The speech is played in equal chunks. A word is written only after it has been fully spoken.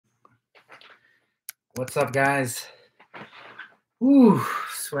What's up, guys? Woo,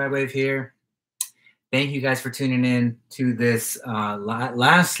 Swagwave here. Thank you guys for tuning in to this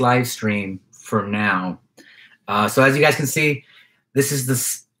last live stream for now. So as you guys can see, this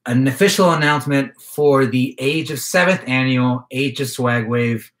is an official announcement for the Age of 7th Annual Age of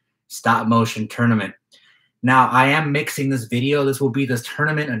Swagwave Stop Motion Tournament. Now, I am mixing this video. This will be this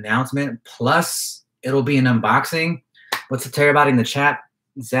tournament announcement, plus it'll be an unboxing. What's the everybody in the chat?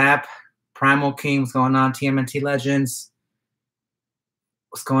 Zap, Primal King, what's going on? TMNT Legends.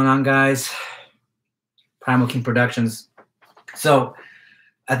 What's going on, guys? Primal King Productions. So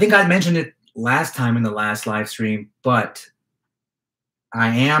I think I mentioned it last time in the last live stream, but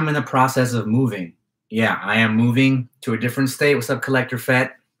I am in the process of moving. Yeah, I am moving to a different state. What's up, Collector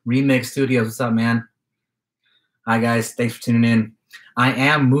Fett? Remix Studios, what's up, man? Hi, guys. Thanks for tuning in. I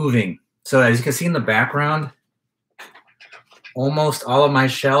am moving. So as you can see in the background, almost all of my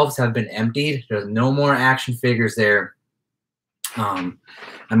shelves have been emptied. There's no more action figures there. I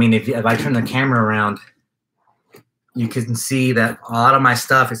mean, if I turn the camera around, you can see that a lot of my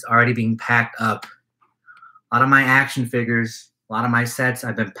stuff is already being packed up. A lot of my action figures, a lot of my sets,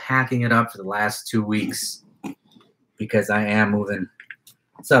 I've been packing it up for the last 2 weeks because I am moving.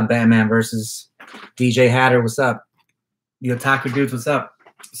 What's up, Batman versus DJ Hatter? What's up? The Otaku Dudes, what's up?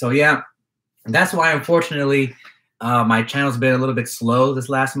 So, yeah, that's why, unfortunately, my channel's been a little bit slow this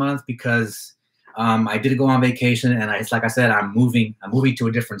last month because I did go on vacation, and it's like I said, I'm moving to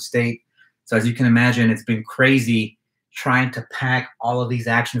a different state. So as you can imagine, it's been crazy trying to pack all of these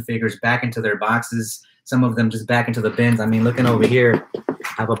action figures back into their boxes, some of them just back into the bins. I mean, looking over here,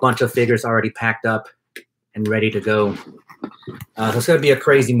 I have a bunch of figures already packed up and ready to go. So it's going to be a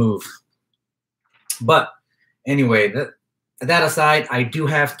crazy move. But anyway, that aside, I do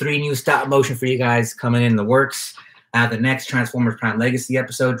have 3 new stop motion for you guys coming in the works. I have the next Transformers Prime Legacy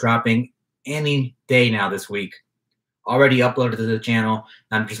episode dropping any day now this week. Already uploaded to the channel.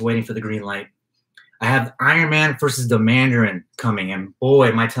 I'm just waiting for the green light. I have Iron Man versus the Mandarin coming, and boy,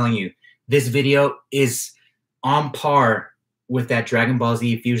 am I telling you, this video is on par with that Dragon Ball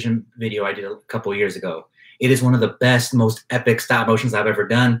Z Fusion video I did a couple years ago. It is one of the best, most epic stop motions I've ever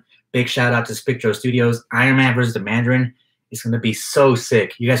done. Big shout out to Spectro Studios. Iron Man versus the Mandarin is going to be so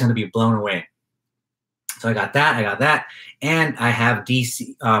sick. You guys are going to be blown away. So I got that, and I have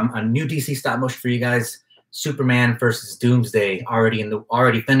DC, a new DC stop motion for you guys. Superman versus Doomsday,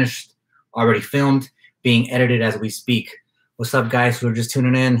 already finished, already filmed, being edited as we speak. What's up, guys who are just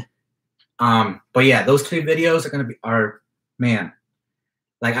tuning in? But yeah, those 3 videos man.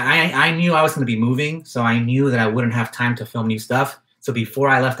 Like I knew I was gonna be moving, so I knew that I wouldn't have time to film new stuff. So before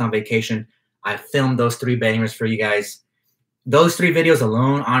I left on vacation, I filmed those 3 bangers for you guys. Those 3 videos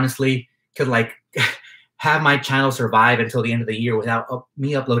alone, honestly, could like have my channel survive until the end of the year without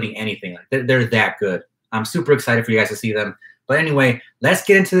me uploading anything. Like they're that good. I'm super excited for you guys to see them. But anyway, let's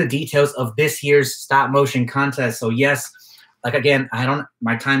get into the details of this year's stop motion contest. So yes, like again,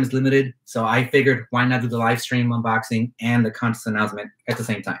 my time is limited, so I figured why not do the live stream unboxing and the contest announcement at the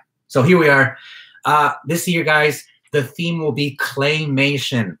same time. So here we are. This year, guys, the theme will be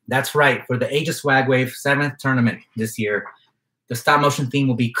claymation. That's right, for the Age of Swagwave 7th tournament this year, the stop motion theme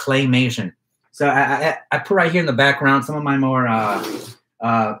will be claymation. So I put right here in the background some of my more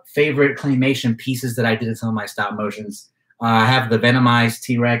favorite claymation pieces that I did in some of my stop motions. I have the Venomized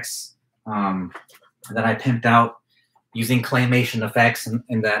T-Rex that I pimped out using claymation effects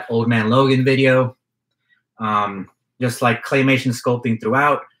in that Old Man Logan video. Just like claymation sculpting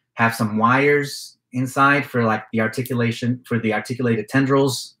throughout. Have some wires inside for like the articulation, for the articulated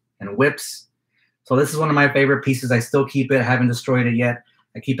tendrils and whips. So this is one of my favorite pieces. I still keep it. I haven't destroyed it yet.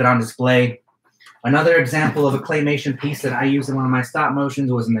 I keep it on display. Another example of a claymation piece that I used in one of my stop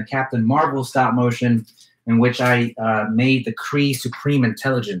motions was in the Captain Marvel stop motion, in which I made the Kree Supreme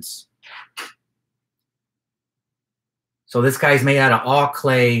Intelligence. So this guy's made out of all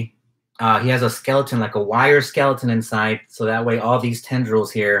clay. He has a skeleton, like a wire skeleton inside, so that way all these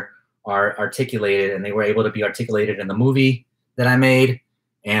tendrils here are articulated, and they were able to be articulated in the movie that I made,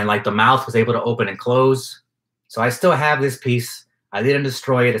 and like the mouth was able to open and close. So I still have this piece. I didn't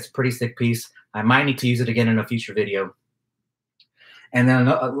destroy it. It's a pretty sick piece. I might need to use it again in a future video. And then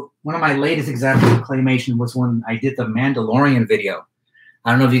one of my latest examples of claymation was when I did the Mandalorian video.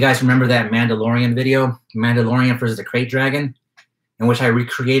 I don't know if you guys remember that Mandalorian video, Mandalorian versus the Crate Dragon, in which I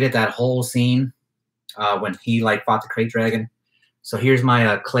recreated that whole scene when he like fought the Crate Dragon. So here's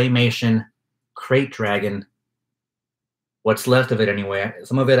my claymation Crate Dragon. What's left of it anyway.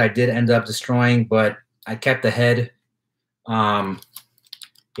 Some of it I did end up destroying, but I kept the head.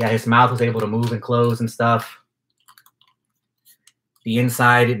 Yeah, his mouth was able to move and close and stuff. The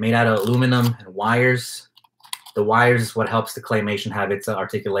inside, it made out of aluminum and wires. The wires is what helps the claymation have its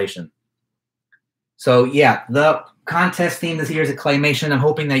articulation. So yeah, the contest theme this year is a claymation. I'm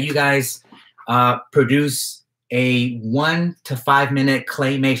hoping that you guys produce a 1 to 5 minute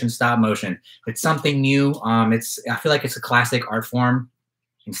claymation stop motion. It's something new. I feel like it's a classic art form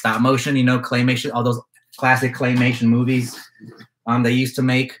in stop motion. You know, claymation, all those classic claymation movies they used to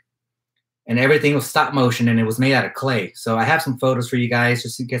make, and everything was stop motion, and it was made out of clay. So I have some photos for you guys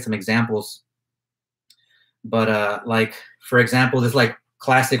just to get some examples. But like for example, this like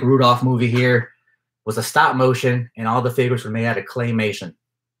classic Rudolph movie here was a stop motion, and all the figures were made out of claymation.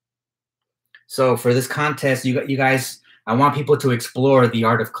 So for this contest, you guys, I want people to explore the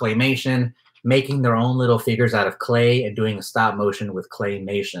art of claymation, making their own little figures out of clay and doing a stop motion with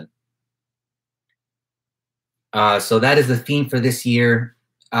claymation. So that is the theme for this year,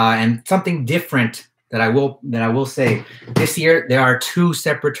 and something different that I will say this year, there are 2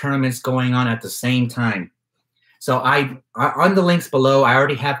 separate tournaments going on at the same time. So on the links below, I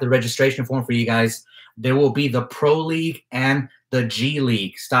already have the registration form for you guys. There will be the Pro League and the G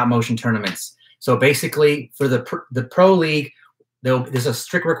League stop motion tournaments. So basically, for the Pro League, there's a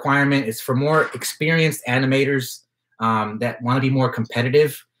strict requirement. It's for more experienced animators that want to be more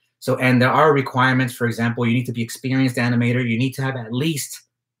competitive. So, and there are requirements. For example, you need to be experienced animator. You need to have at least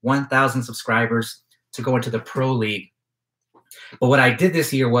 1,000 subscribers to go into the Pro League. But what I did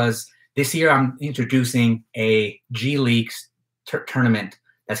this year was, this year I'm introducing a G League tournament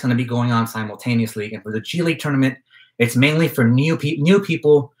that's going to be going on simultaneously. And for the G League tournament, it's mainly for new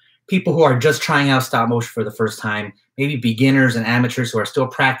people who are just trying out stop motion for the first time, maybe beginners and amateurs who are still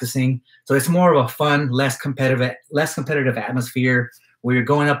practicing. So it's more of a fun, less competitive atmosphere where you're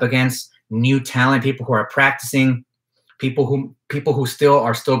going up against new talent, people who are practicing, people who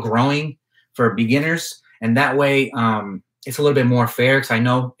are still growing for beginners. And that way, it's a little bit more fair, because I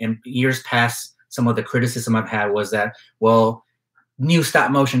know in years past, some of the criticism I've had was that, well, new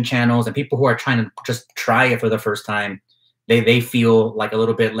stop motion channels and people who are trying to just try it for the first time, they feel like a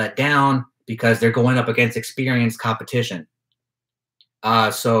little bit let down because they're going up against experienced competition.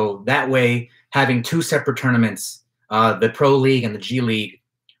 So that way, having 2 separate tournaments, the Pro League and the G League,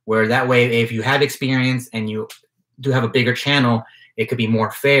 where that way, if you have experience and you do have a bigger channel, it could be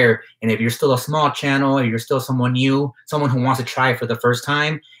more fair. And if you're still a small channel, or you're still someone new, someone who wants to try it for the first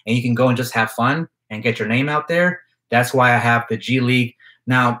time, and you can go and just have fun and get your name out there, that's why I have the G League.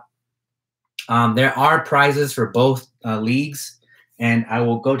 Now, there are prizes for both leagues, and I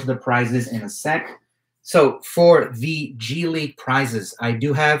will go to the prizes in a sec. So for the G League prizes, I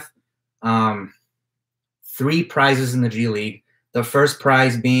do have 3 prizes in the G League. The first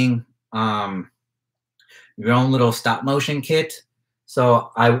prize being your own little stop motion kit.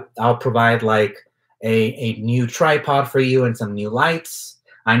 So I'll provide like a new tripod for you and some new lights.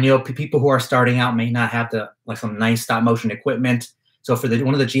 I know people who are starting out may not have some nice stop motion equipment. So for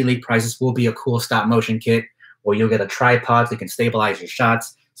one of the G League prizes will be a cool stop motion kit, where you'll get a tripod so you can stabilize your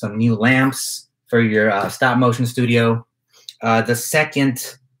shots, some new lamps for your stop motion studio. The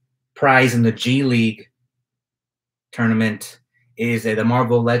second prize in the G League tournament is the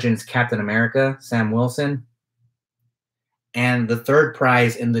Marvel Legends Captain America, Sam Wilson. And the third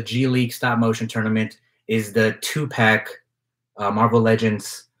prize in the G League stop motion tournament is the 2-pack Marvel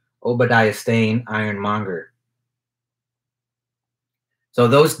Legends Obadiah Stane Ironmonger. So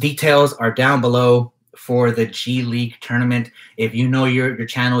those details are down below for the G League tournament. If you know your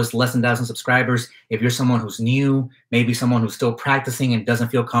channel is less than 1,000 subscribers, if you're someone who's new, maybe someone who's still practicing and doesn't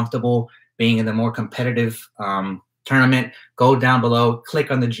feel comfortable being in the more competitive tournament, go down below,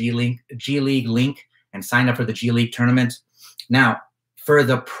 click on the G League link, and sign up for the G League tournament. Now, for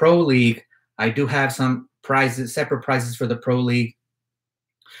the Pro League, I do have some prizes, separate prizes for the Pro League.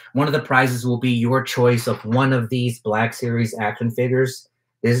 One of the prizes will be your choice of one of these Black Series action figures.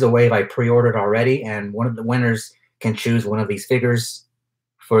 This is a wave I pre-ordered already, and one of the winners can choose one of these figures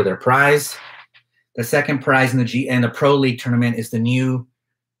for their prize. The second prize in the Pro League tournament is the new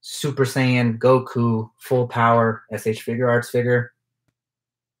Super Saiyan Goku Full Power SH Figure Arts figure.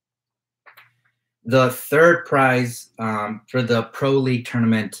 The third prize for the Pro League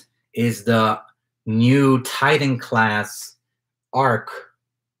tournament is the new Titan class Arc.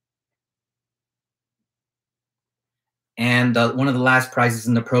 And one of the last prizes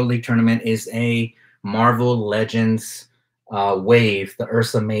in the Pro League tournament is a Marvel Legends wave, the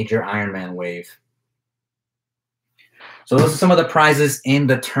Ursa Major Iron Man wave. So those are some of the prizes in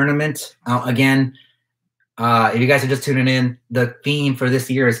the tournament. Again, if you guys are just tuning in, the theme for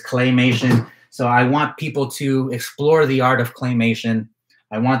this year is claymation. So I want people to explore the art of claymation.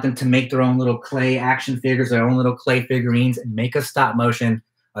 I want them to make their own little clay action figures, their own little clay figurines, and make a stop motion,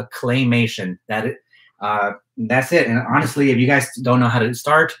 a claymation. That's it. And honestly, if you guys don't know how to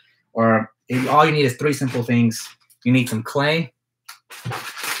start, or all you need is 3 simple things. You need some clay.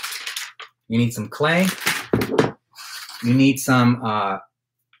 You need some clay. You need some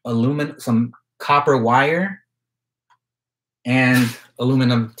aluminum, some copper wire, and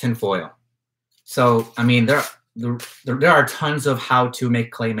aluminum tinfoil. So, I mean, there are tons of how to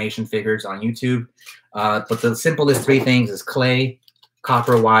make claymation figures on YouTube, but the simplest 3 things is clay,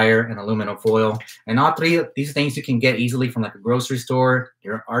 copper wire, and aluminum foil. And all 3 of these things you can get easily from like a grocery store,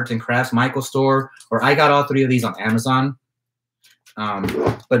 your arts and crafts Michael store, or I got all 3 of these on Amazon.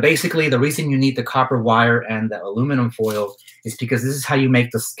 But basically, the reason you need the copper wire and the aluminum foil is because this is how you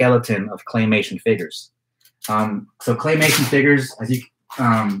make the skeleton of claymation figures. So claymation figures, as you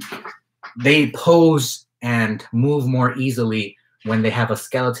they pose and move more easily when they have a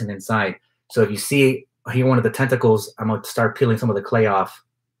skeleton inside. So if you see here one of the tentacles, I'm going to start peeling some of the clay off.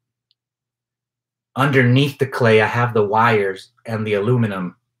 Underneath the clay, I have the wires and the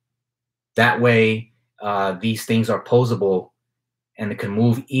aluminum. That way, these things are posable and it can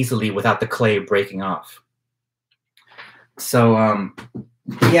move easily without the clay breaking off. So,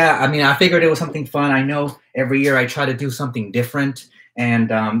 yeah, I mean, I figured it was something fun. I know every year I try to do something different. And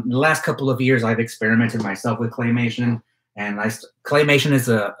the last couple of years, I've experimented myself with claymation. And claymation is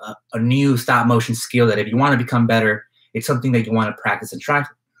a new stop motion skill that if you want to become better, it's something that you want to practice and try.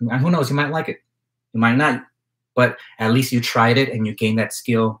 And who knows, you might like it. You might not. But at least you tried it and you gained that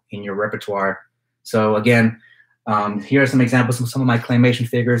skill in your repertoire. So again, here are some examples of some of my claymation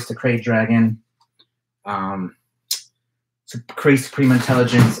figures: the Crate Dragon, Supreme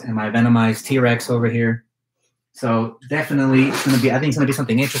Intelligence, and my Venomized T-Rex over here. So definitely, I think it's going to be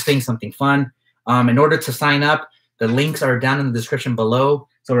something interesting, something fun. In order to sign up, the links are down in the description below.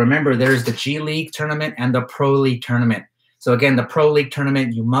 So remember, there's the G League tournament and the Pro League tournament. So again, the Pro League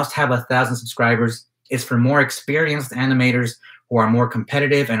tournament, you must have 1,000 subscribers. It's for more experienced animators who are more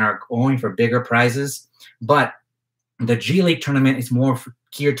competitive and are going for bigger prizes. But the G League tournament is more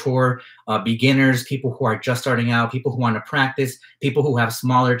geared toward beginners, people who are just starting out, people who want to practice, people who have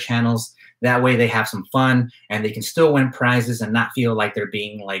smaller channels. That way they have some fun and they can still win prizes and not feel like they're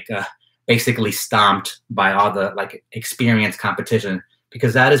being like basically stomped by all the like experienced competition.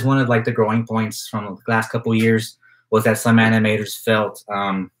 Because that is one of like the growing points from the last couple of years, was that some animators felt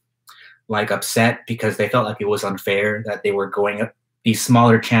like upset because they felt like it was unfair that they were going up, these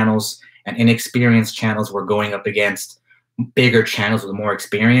smaller channels and inexperienced channels were going up against bigger channels with more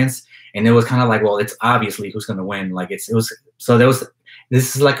experience. And it was kind of like, well, it's obviously who's going to win. Like this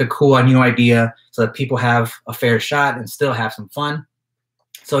is like a cool new idea so that people have a fair shot and still have some fun.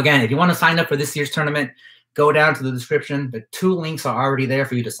 So again, if you want to sign up for this year's tournament, go down to the description. The 2 links are already there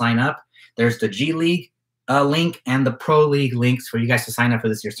for you to sign up. There's the G League link and the Pro League links for you guys to sign up for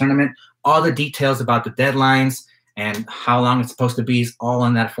this year's tournament. All the details about the deadlines and how long it's supposed to be is all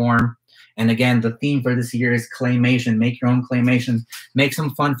in that form. And again, the theme for this year is claymation. Make your own claymation. Make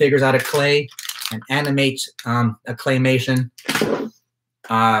some fun figures out of clay and animate a claymation.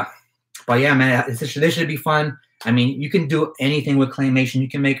 But yeah, man, this should be fun. I mean, you can do anything with claymation. You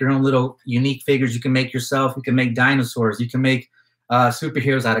can make your own little unique figures. You can make yourself. You can make dinosaurs. You can make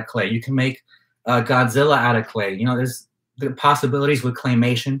superheroes out of clay. You can make Godzilla out of clay. You know, there's the possibilities with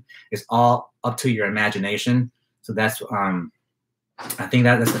claymation is all up to your imagination. So that's I think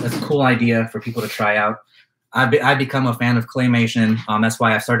that's a cool idea for people to try out. I've become a fan of claymation. That's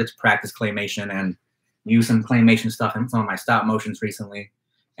why I started to practice claymation and use some claymation stuff in some of my stop motions recently.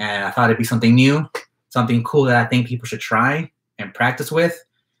 And I thought it'd be something new, something cool that I think people should try and practice with.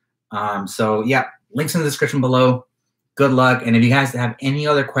 So yeah, links in the description below. Good luck. And if you guys have any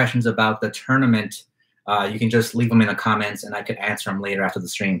other questions about the tournament, you can just leave them in the comments and I could answer them later after the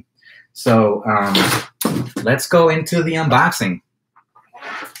stream. So let's go into the unboxing.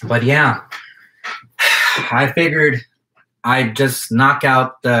 But yeah, I figured I'd just knock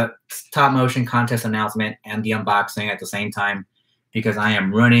out the stop motion contest announcement and the unboxing at the same time because I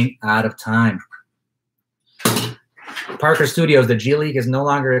am running out of time. Parker Studios, the G League is no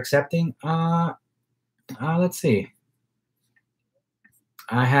longer accepting. Let's see.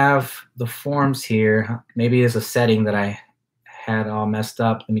 I have the forms here. Maybe there's a setting that I had all messed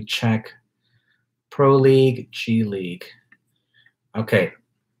up. Let me check. Pro League, G League. Okay.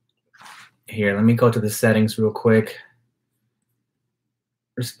 Here, let me go to the settings real quick.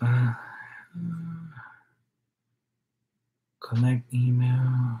 Connect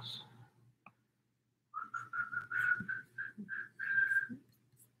emails.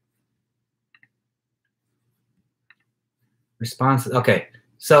 Responses. Okay.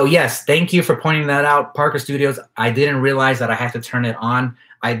 So yes, thank you for pointing that out, Parker Studios. I didn't realize that I had to turn it on.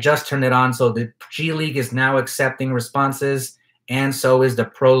 I just turned it on, so the G League is now accepting responses, and so is the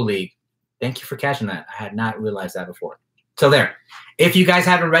Pro League. Thank you for catching that. I had not realized that before. So there. If you guys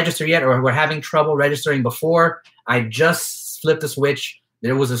haven't registered yet or were having trouble registering before, I just flipped the switch.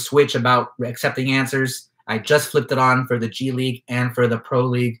 There was a switch about accepting answers. I just flipped it on for the G League and for the Pro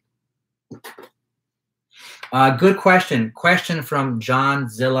League. Good question. Question from John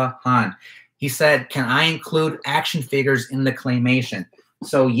Zilla Han. He said, can I include action figures in the claymation?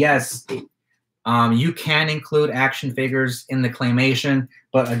 So yes, you can include action figures in the claymation,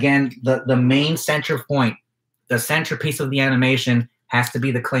 but again, the main center point, the centerpiece of the animation has to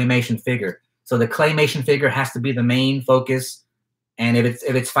be the claymation figure. So the claymation figure has to be the main focus. And if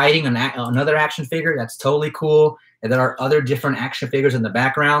it's fighting another action figure, that's totally cool. And there are other different action figures in the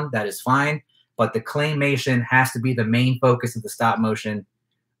background, that is fine. But the claymation has to be the main focus of the stop motion.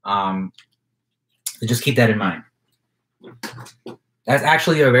 So just keep that in mind. That's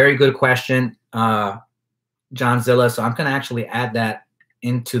actually a very good question, John Zilla. So I'm going to actually add that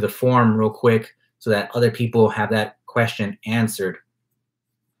into the form real quick so that other people have that question answered.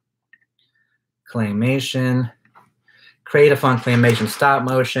 Claymation. Create a fun claymation stop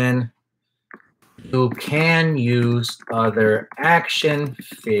motion. You can use other action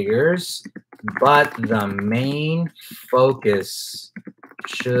figures, but the main focus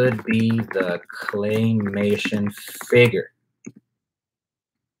should be the claymation figure.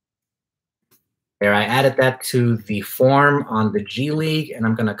 There, I added that to the form on the G League, and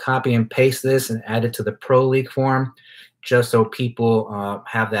I'm going to copy and paste this and add it to the Pro League form, just so people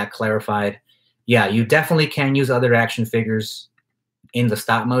have that clarified. Yeah, you definitely can use other action figures in the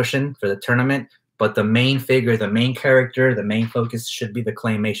stop motion for the tournament, but the main figure, the main character, the main focus should be the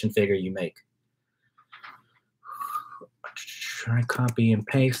claymation figure you make. Try copy and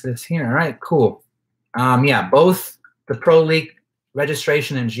paste this here. All right, cool. Yeah, both the Pro League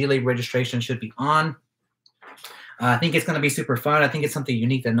registration and G League registration should be on. I think it's going to be super fun. I think it's something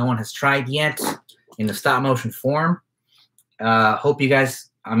unique that no one has tried yet in the stop motion form. Hope you guys,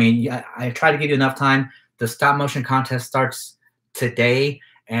 I mean, I try to give you enough time. The stop motion contest starts today,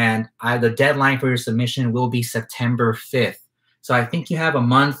 and the deadline for your submission will be September 5th. So I think you have a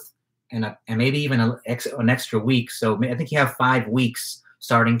month and maybe even an extra week. So I think you have 5 weeks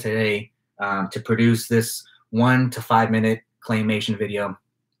starting today to produce this 1 to 5 minute claymation video.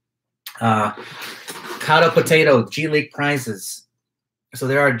 Caught Potato G League prizes. So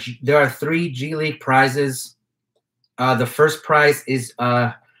there are 3 G League prizes. The first prize is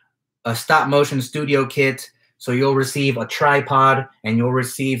a stop motion studio kit. So you'll receive a tripod and you'll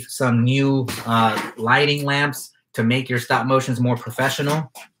receive some new lighting lamps to make your stop motions more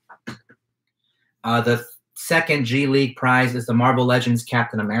professional. The second G League prize is the Marvel Legends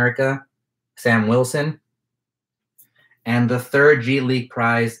Captain America, Sam Wilson. And the third G League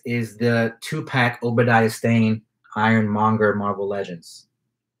prize is the 2-pack Obadiah Stane Ironmonger Marvel Legends.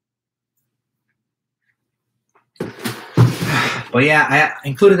 But yeah, I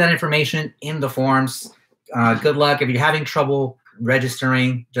included that information in the forms. Good luck. If you're having trouble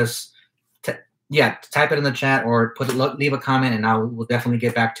registering, just type it in the chat or leave a comment, and we'll definitely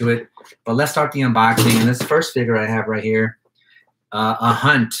get back to it. But let's start the unboxing. And this first figure I have right here, a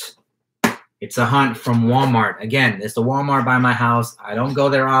Hunt. It's a Hunt from Walmart. Again, it's the Walmart by my house. I don't go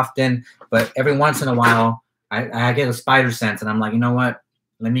there often, but every once in a while, I get a spider sense, and I'm like, you know what?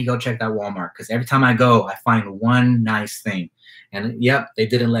 Let me go check that Walmart, because every time I go, I find one nice thing. And yep, they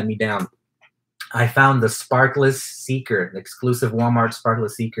didn't let me down. I found the Sparkless Seeker, the exclusive Walmart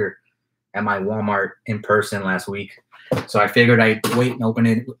Sparkless Seeker at my Walmart in person last week. So I figured I'd wait and open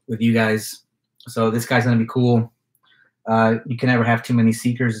it with you guys. So this guy's going to be cool. You can never have too many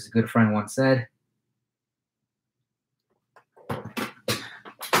Seekers, as a good friend once said.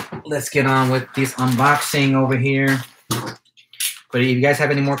 Let's get on with this unboxing over here. But if you guys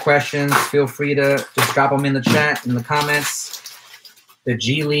have any more questions, feel free to just drop them in the chat, in the comments. The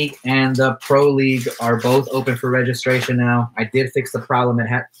G League and the Pro League are both open for registration now. I did fix the problem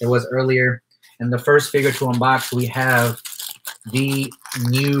it was earlier. And the first figure to unbox, we have the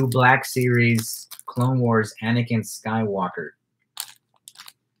new Black Series Clone Wars Anakin Skywalker.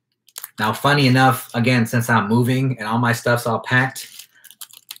 Now, funny enough, again, since I'm moving and all my stuff's all packed,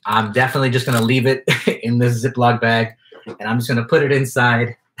 I'm definitely just going to leave it in this Ziploc bag, and I'm just going to put it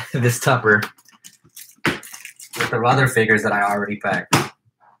inside this Tupper with the other figures that I already packed.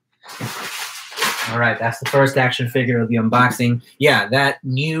 All right, that's the first action figure of the unboxing. Yeah, that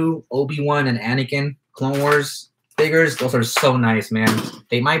new Obi-Wan and Anakin Clone Wars figures, those are so nice, man.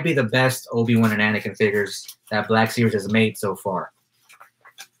 They might be the best Obi-Wan and Anakin figures that Black Series has made so far.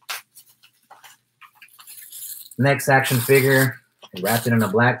 Next action figure, wrapped it in a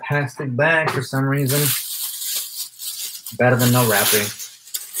black plastic bag for some reason. Better than no wrapping.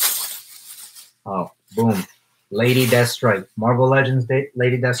 Oh, boom. Lady Deathstrike. Marvel Legends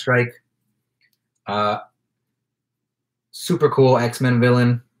Lady Deathstrike. Super cool X-Men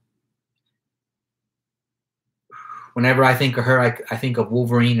villain. Whenever I think of her, I think of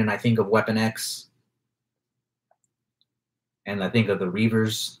Wolverine and I think of Weapon X. And I think of the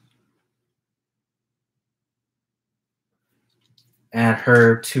Reavers. Add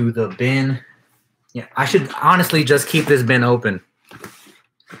her to the bin. Yeah, I should honestly just keep this bin open.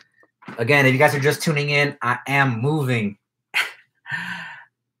 Again, if you guys are just tuning in, I am moving.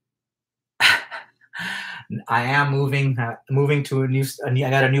 I am moving to I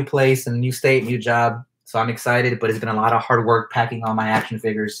got a new place, a new state, new job. So I'm excited, but it's been a lot of hard work packing all my action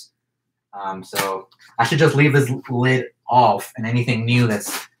figures. So I should just leave this lid off, and anything new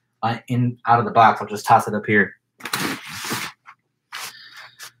that's out of the box, I'll just toss it up here.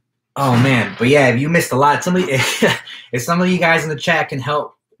 Oh man, but yeah, if you missed a lot, if some of you guys in the chat can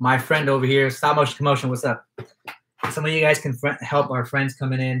help my friend over here, Stop Motion Commotion, what's up? Some of you guys can help our friends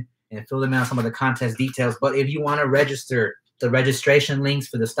coming in and fill them out some of the contest details. But if you want to register, the registration links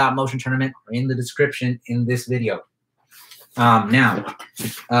for the stop motion tournament are in the description in this video. Now,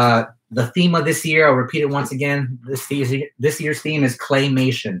 the theme of this year, I'll repeat it once again. This year's theme is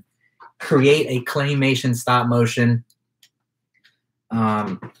claymation. Create a claymation stop motion.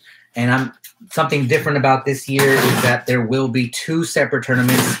 And something different about this year is that there will be 2 separate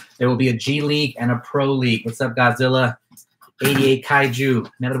tournaments. There will be a G League and a Pro League. What's up, Godzilla? 88 Kaiju.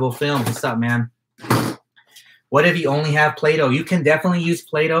 Inevitable Film. What's up, man? What if you only have Play-Doh? You can definitely use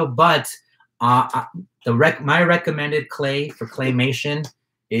Play-Doh, but my recommended clay for claymation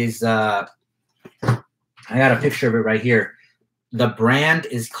is I got a picture of it right here. The brand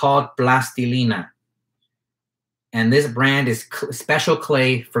is called Plastilina. And this brand is special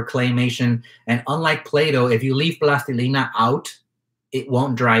clay for claymation. And unlike Play-Doh, if you leave Plastilina out, it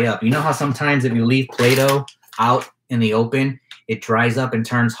won't dry up. You know how sometimes if you leave Play-Doh out in the open, it dries up and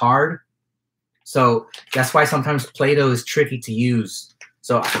turns hard? So that's why sometimes Play-Doh is tricky to use.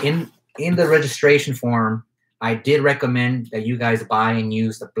 So in the registration form, I did recommend that you guys buy and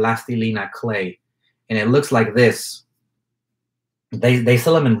use the Plastilina clay. And it looks like this. They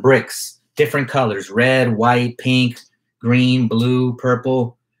sell them in bricks. Different colors, red, white, pink, green, blue,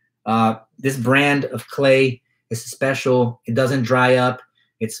 purple. This brand of clay is special. It doesn't dry up.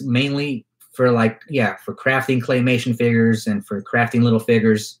 It's mainly for for crafting claymation figures and for crafting little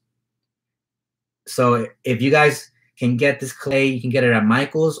figures. So if you guys can get this clay, you can get it at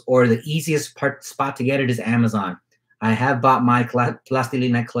Michael's, or the easiest spot to get it is Amazon. I have bought my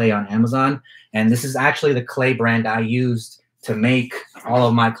Plastilina clay on Amazon, and this is actually the clay brand I used to make all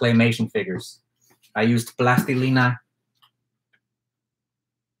of my claymation figures. I used Plastilina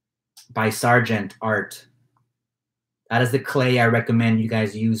by Sargent Art. That is the clay I recommend you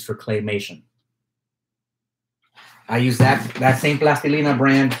guys use for claymation. I used that same Plastilina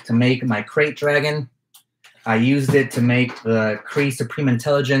brand to make my Crate Dragon. I used it to make the Kree Supreme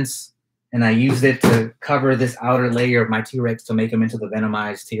Intelligence, and I used it to cover this outer layer of my T-Rex to make him into the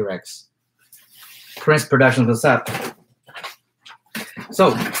Venomized T-Rex. Prince Productions, what's up?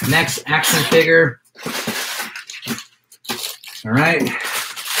 So, next action figure. All right.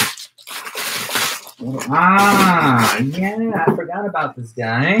 Yeah, I forgot about this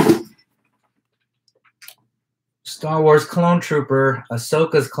guy. Star Wars Clone Trooper,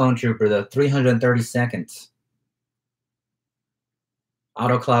 Ahsoka's Clone Trooper, the 332nd.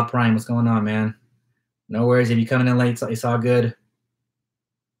 Autoclaw Prime, what's going on, man? No worries if you're coming in late, it's all good.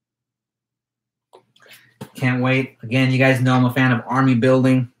 Can't wait. Again, you guys know I'm a fan of army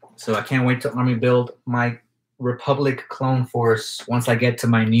building, so I can't wait to army build my Republic Clone Force once I get to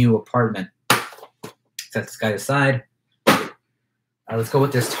my new apartment. Set this guy aside. All right, let's go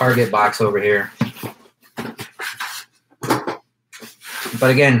with this Target box over here. But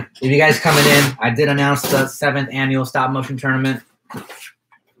again, if you guys coming in, I did announce the 7th annual stop motion tournament.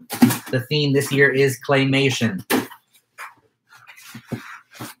 The theme this year is claymation.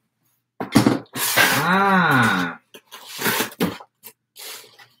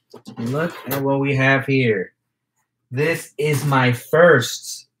 Look at what we have here. This is my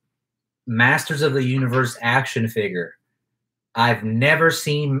first Masters of the Universe action figure. I've never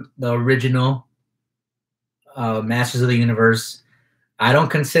seen the original Masters of the Universe. I don't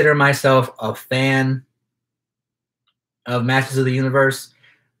consider myself a fan of Masters of the Universe,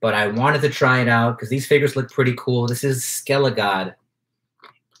 but I wanted to try it out because these figures look pretty cool. This is Skelegod,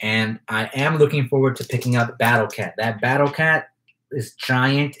 and I am looking forward to picking up Battle Cat. That Battle Cat is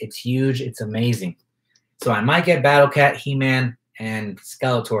giant. It's huge. It's amazing. So I might get Battle Cat, He-Man, and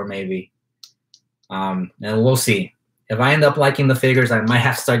Skeletor maybe. And we'll see. If I end up liking the figures, I might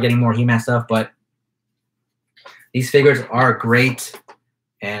have to start getting more He-Man stuff, but these figures are great.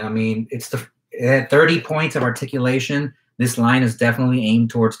 And I mean, it's at 30 points of articulation. This line is definitely aimed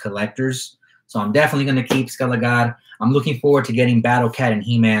towards collectors. So I'm definitely going to keep Skelegod. I'm looking forward to getting Battle Cat and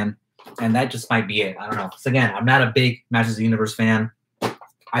He-Man. And that just might be it. I don't know. So again, I'm not a big Masters of the Universe fan.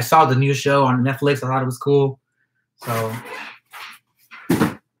 I saw the new show on Netflix. I thought it was cool. So,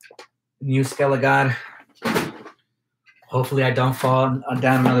 new Skelegod. Hopefully I don't fall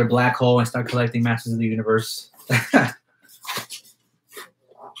down another black hole and start collecting Masters of the Universe.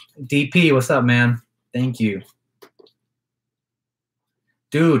 DP, what's up, man? Thank you.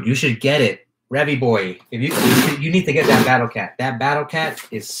 Dude, you should get it. Revy boy, if you need to get that Battle Cat. That Battle Cat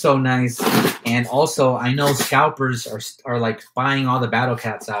is so nice. And also, I know scalpers are like buying all the Battle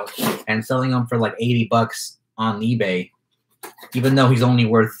Cats out and selling them for like $80 on eBay, even though he's only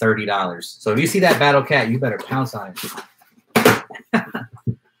worth $30. So if you see that Battle Cat, you better pounce on it.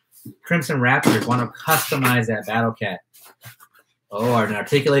 Crimson Raptors want to customize that Battle Cat. Oh, an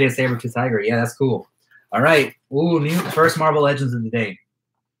articulated saber-tooth tiger. Yeah, that's cool. All right. Ooh, new first Marvel Legends of the day.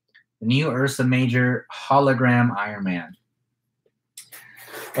 The new Ursa Major hologram Iron Man.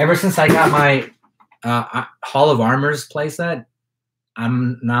 Ever since I got my Hall of Armors playset,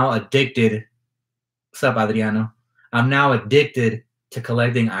 I'm now addicted. What's up, Adriano? I'm now addicted to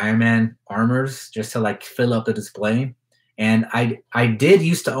collecting Iron Man armors just to like fill up the display. And I did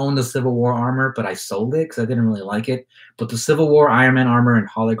used to own the Civil War armor, but I sold it because I didn't really like it. But the Civil War Iron Man armor in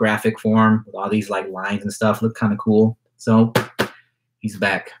holographic form with all these like lines and stuff looked kind of cool. So he's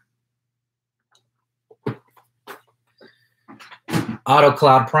back. Auto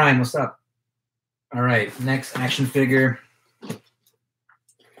Cloud Prime, what's up? All right, next action figure.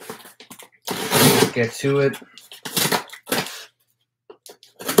 Let's get to it.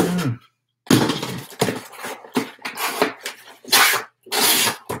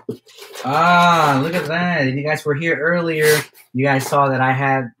 Ah, look at that. If you guys were here earlier, you guys saw that I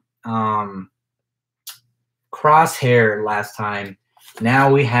had Crosshair last time.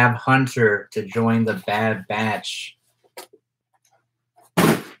 Now we have Hunter to join the Bad Batch.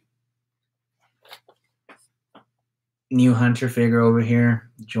 New Hunter figure over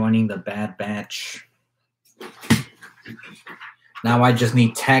here, joining the Bad Batch. Now I just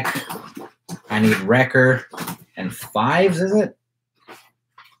need Tech. I need Wrecker and Fives, is it?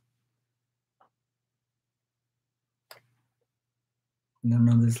 I don't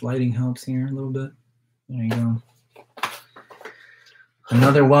know, this lighting helps here a little bit. There you go.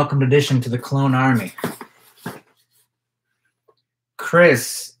 Another welcomed addition to the Clone Army.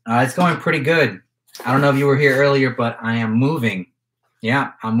 Chris, it's going pretty good. I don't know if you were here earlier, but I am moving.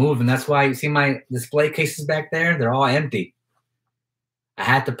 Yeah, I'm moving. That's why you see my display cases back there? They're all empty. I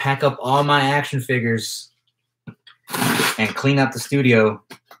had to pack up all my action figures and clean up the studio.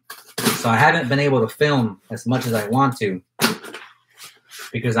 So I haven't been able to film as much as I want to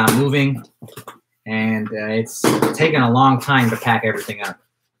because I'm moving and it's taken a long time to pack everything up.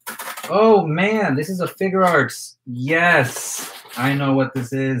 Oh, man, this is a Figure Arts. Yes, I know what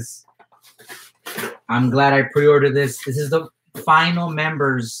this is. I'm glad I pre-ordered this. This is the final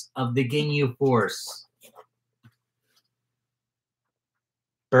members of the Ginyu Force.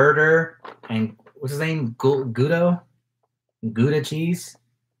 Birder and what's his name? Gudo? Gouda cheese?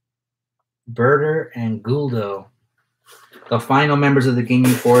 Birder and Guldo. The final members of the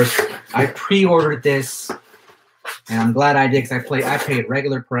Ginyu Force. I pre-ordered this, and I'm glad I did because I paid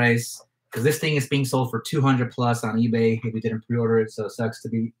regular price because this thing is being sold for $200 plus on eBay if you didn't pre-order it. So it sucks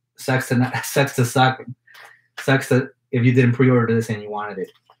if you didn't pre-order this and you wanted it.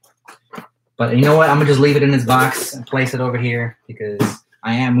 But you know what? I'm gonna just leave it in this box and place it over here because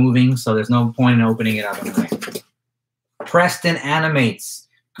I am moving, so there's no point in opening it up anyway. Preston Animates.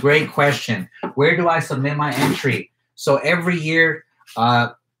 Great question. Where do I submit my entry? So every year,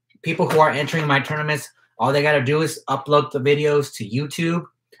 people who are entering my tournaments, all they got to do is upload the videos to YouTube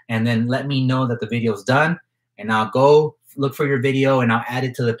and then let me know that the video's done. And I'll go look for your video and I'll add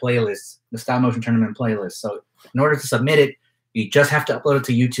it to the playlist, the Stop Motion Tournament playlist. So in order to submit it, you just have to upload it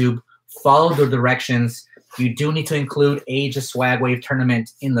to YouTube, follow the directions. You do need to include Age of Swagwave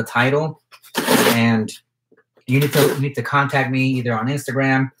Tournament in the title. And you need to contact me either on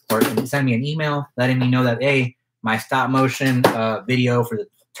Instagram or send me an email letting me know that, hey, my stop motion video for the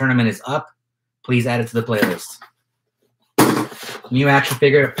tournament is up. Please add it to the playlist. New action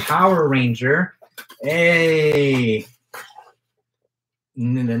figure, Power Ranger. Hey. The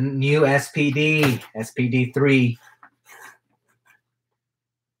new SPD 3.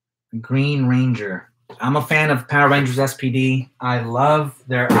 Green Ranger. I'm a fan of Power Rangers SPD. I love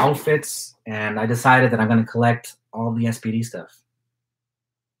their outfits, and I decided that I'm going to collect all the SPD stuff.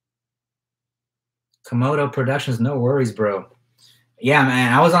 Komodo Productions, no worries, bro. Yeah,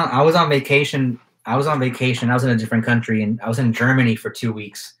 man, I was on vacation. I was in a different country, and I was in Germany for 2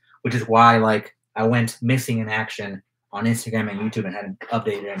 weeks, which is why like I went missing in action on Instagram and YouTube and hadn't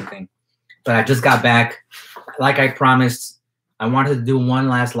updated anything. But I just got back. Like I promised, I wanted to do one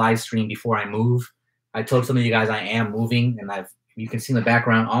last live stream before I move. I told some of you guys I am moving, and you can see in the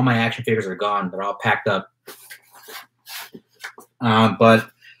background, all my action figures are gone. They're all packed up. But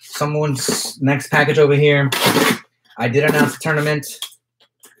someone's next package over here, I did announce a tournament.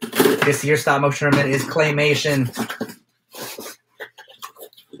 This year's stop motion tournament is Claymation.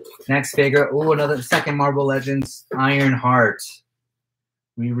 Next figure, another second Marvel Legends, Ironheart.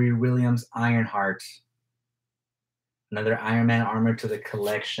 Riri Williams, Ironheart. Another Iron Man armor to the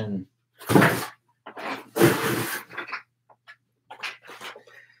collection.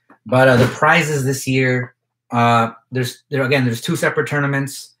 But the prizes this year, there's 2 separate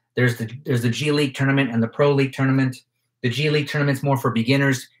tournaments. There's the G League tournament and the Pro League tournament. The G League tournament's more for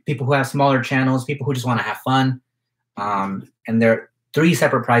beginners, people who have smaller channels, people who just want to have fun. And there are 3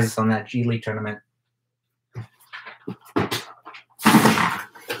 separate prizes on that G League tournament.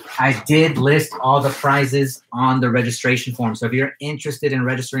 I did list all the prizes on the registration form. So if you're interested in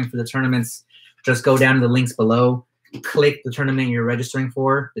registering for the tournaments, just go down to the links below, click the tournament you're registering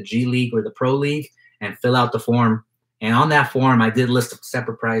for, the G League or the Pro League, and fill out the form. And on that form, I did list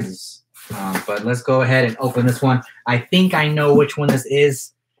separate prizes. But let's go ahead and open this one. I think I know which one this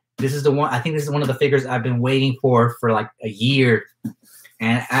is. This is the one. I think this is one of the figures I've been waiting for like a year.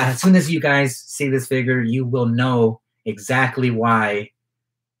 And as soon as you guys see this figure, you will know exactly why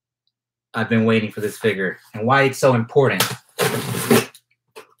I've been waiting for this figure and why it's so important.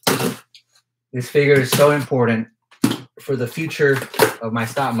 This figure is so important for the future of my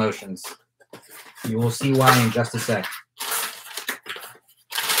stop motions. You will see why in just a sec.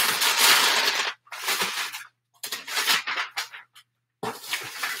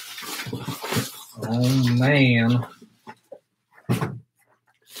 Oh, man.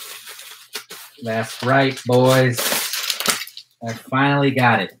 That's right, boys. I finally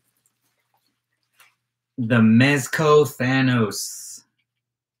got it. The Mezco Thanos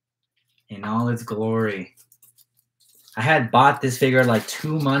in all its glory. I had bought this figure like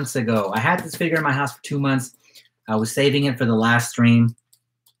 2 months ago. I had this figure in my house for 2 months. I was saving it for the last stream.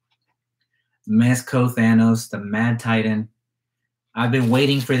 Mezco Thanos, the Mad Titan. I've been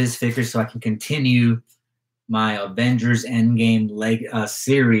waiting for this figure so I can continue my Avengers Endgame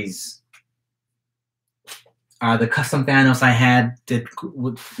series. The custom Thanos I had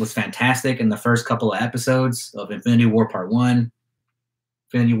was fantastic in the first couple of episodes of Infinity War Part 1,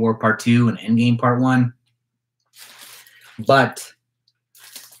 Infinity War Part 2, and Endgame Part 1. But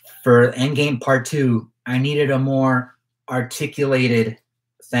for Endgame Part 2, I needed a more articulated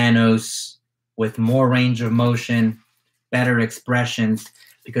Thanos with more range of motion, better expressions,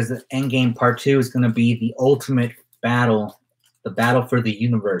 because the Endgame Part 2 is going to be the ultimate battle, the battle for the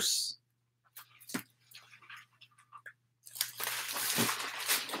universe.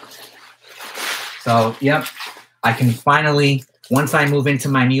 So, yep, I can finally, once I move into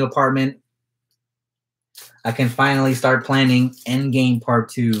my new apartment, I can finally start planning Endgame Part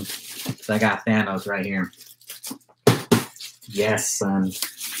 2. So I got Thanos right here. Yes, son.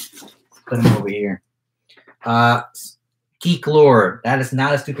 Put him over here. Geek lore. That is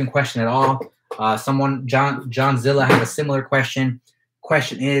not a stupid question at all. John Zilla had a similar question.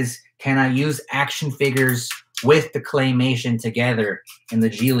 Question is, can I use action figures with the Claymation together in the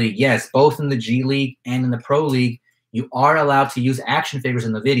G League? Yes, both in the G League and in the Pro League, you are allowed to use action figures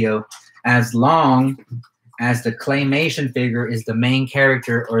in the video as long as the Claymation figure is the main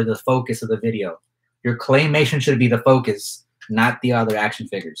character or the focus of the video. Your Claymation should be the focus, not the other action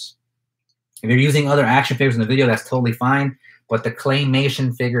figures. If you're using other action figures in the video, that's totally fine, but the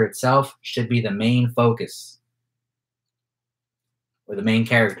Claymation figure itself should be the main focus, or the main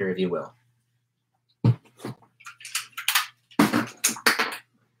character, if you will.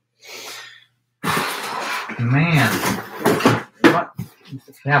 Man, what?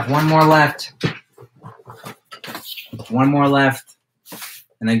 We have one more left. One more left.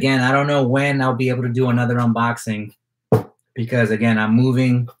 And again, I don't know when I'll be able to do another unboxing because, again, I'm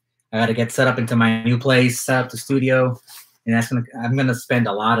moving. I got to get set up into my new place, set up the studio, and I'm gonna spend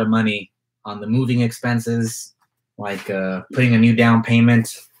a lot of money on the moving expenses, like putting a new down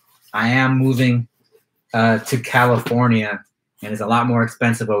payment. I am moving to California, and it's a lot more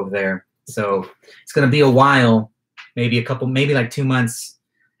expensive over there. So it's going to be a while, maybe like 2 months.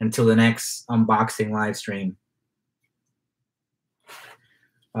 until the next unboxing live stream.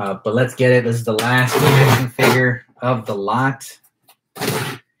 But let's get it. This is the last action figure of the lot.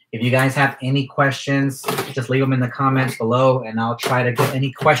 If you guys have any questions, just leave them in the comments below, and I'll try to get any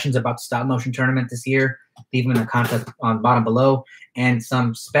questions about the stop motion tournament this year. Leave them in the comments on the bottom below. And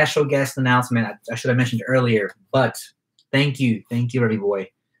some special guest announcement I should have mentioned earlier, but thank you, Revy Boy.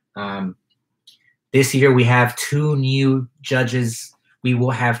 This year we have 2 new judges. We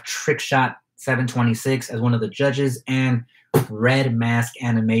will have Trickshot 726 as one of the judges, and Red Mask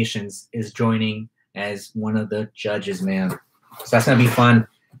Animations is joining as one of the judges, man. So that's gonna be fun.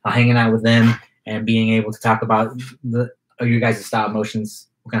 Hanging out with them and being able to talk about you guys' stop motions.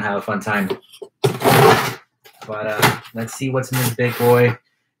 We're gonna have a fun time. But let's see what's in this big boy.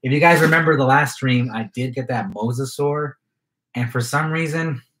 If you guys remember the last stream, I did get that Mosasaur, and for some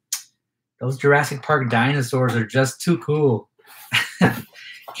reason, those Jurassic Park dinosaurs are just too cool.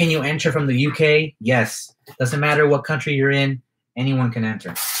 Can you enter from the UK? Yes. Doesn't matter what country you're in, anyone can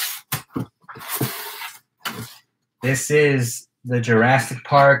enter. This is the Jurassic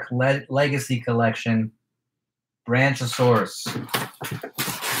Park Legacy Collection Branchosaurus.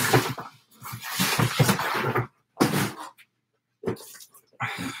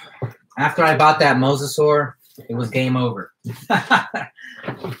 After I bought that Mosasaur, it was game over.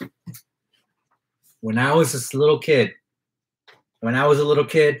 When I was a little kid,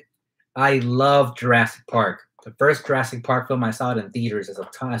 I loved Jurassic Park. The first Jurassic Park film, I saw it in theaters as a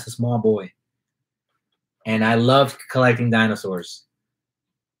small boy. And I loved collecting dinosaurs.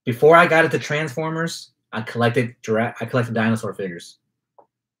 Before I got into Transformers, I collected dinosaur figures.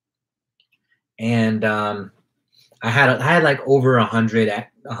 And I had like over 100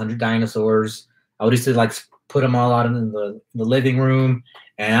 dinosaurs. I would used to like put them all out in the living room.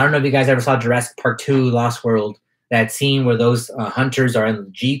 And I don't know if you guys ever saw Jurassic Park 2 Lost World, that scene where those hunters are in the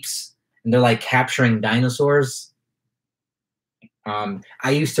Jeeps and they're like capturing dinosaurs.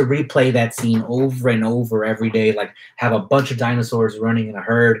 I used to replay that scene over and over every day, like have a bunch of dinosaurs running in a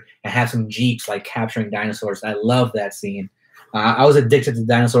herd and have some Jeeps like capturing dinosaurs. I love that scene. I was addicted to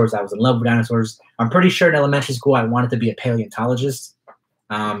dinosaurs. I was in love with dinosaurs. I'm pretty sure in elementary school I wanted to be a paleontologist.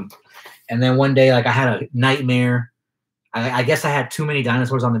 And then one day, like I had a nightmare. I guess I had too many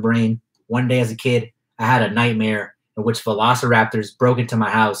dinosaurs on the brain. One day as a kid, I had a nightmare in which velociraptors broke into my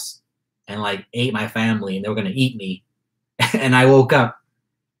house and like ate my family, and they were going to eat me. And I woke up,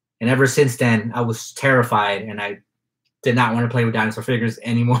 and ever since then, I was terrified, and I did not want to play with dinosaur figures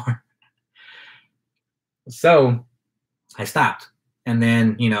anymore. So I stopped. And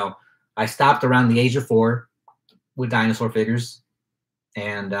then, you know, I stopped around the age of 4 with dinosaur figures.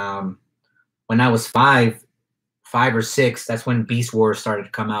 And when I was 5 or 6, that's when Beast Wars started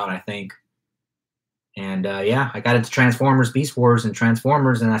to come out, I think. And yeah, I got into Transformers, Beast Wars, and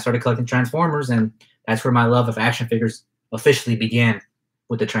Transformers, and I started collecting Transformers, and that's where my love of action figures officially began,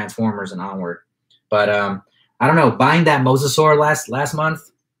 with the Transformers and onward. But I don't know, buying that Mosasaur last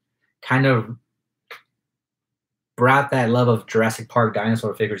month kind of brought that love of Jurassic Park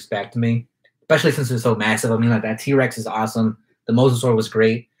dinosaur figures back to me, especially since it's so massive. I mean, like that T-Rex is awesome. The Mosasaur was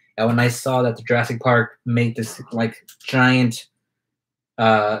great. And when I saw that the Jurassic Park made this like giant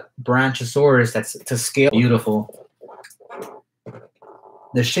Branchosaurus that's to scale, beautiful.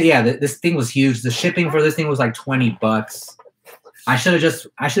 This thing was huge. The shipping for this thing was like $20. I should have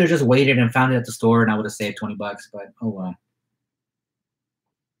just waited and found it at the store, and I would have saved $20. But oh well.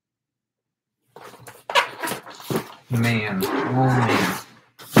 Man, oh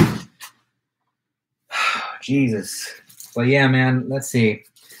man, Jesus. But yeah, man. Let's see.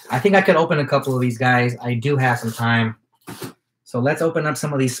 I think I could open a couple of these guys. I do have some time, so let's open up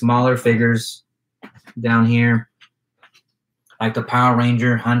some of these smaller figures down here, like the Power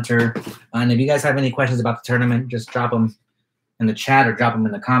Ranger, Hunter. And if you guys have any questions about the tournament, just drop them in the chat or drop them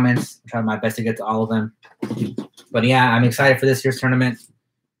in the comments. I'll try my best to get to all of them. But yeah, I'm excited for this year's tournament.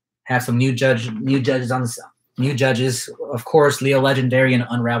 Have some new judges on the new judges. Of course, Leo Legendary and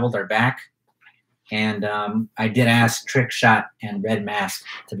Unraveled are back. And I did ask Trickshot and Red Mask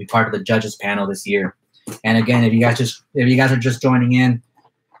to be part of the judges panel this year. And again, if you guys are just joining in,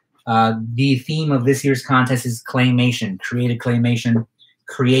 the theme of this year's contest is claymation. Create a claymation.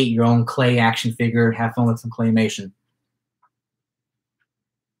 Create your own clay action figure. Have fun with some claymation.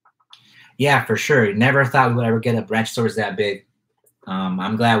 Yeah, for sure. Never thought we would ever get a Branchosaurus that big.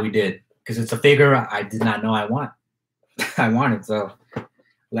 I'm glad we did, because it's a figure I did not know I wanted. So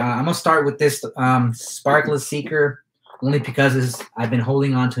I'm gonna start with this Sparkless Seeker, only because I've been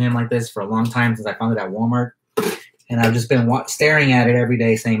holding on to him like this for a long time since I found it at Walmart, and I've just been staring at it every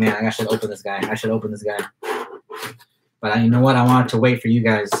day, saying, "Man, I should open this guy. I should open this guy." But you know what? I wanted to wait for you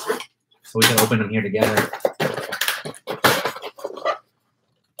guys so we could open them here together.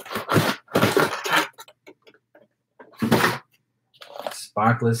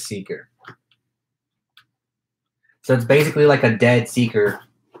 Sparkless Seeker. So it's basically like a dead Seeker,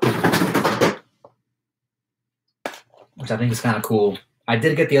 which I think is kind of cool. I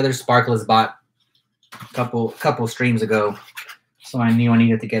did get the other Sparkless bot a couple streams ago, so I knew I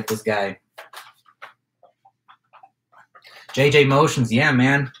needed to get this guy. JJ Motions, yeah,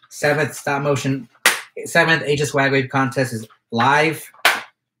 man. 7th Age of Swagwave contest is live.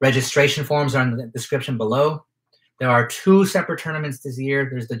 Registration forms are in the description below. There are 2 separate tournaments this year.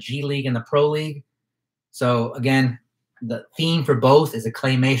 There's the G League and the Pro League. So again, the theme for both is a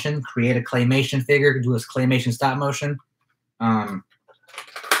claymation. Create a claymation figure, do a claymation stop motion.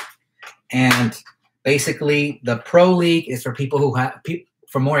 And basically, the Pro League is for people who have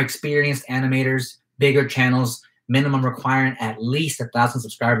for more experienced animators, bigger channels, minimum requiring at least 1,000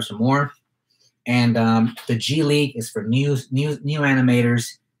 subscribers or more. And the G League is for new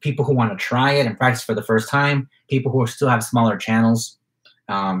animators, people who want to try it and practice for the first time, people who still have smaller channels,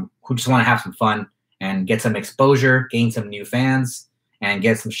 who just want to have some fun and get some exposure, gain some new fans, and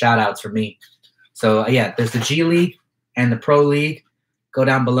get some shout outs from me. So yeah, there's the G League and the Pro League. Go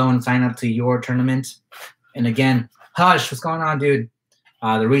down below and sign up to your tournament. And again, Hush, what's going on, dude?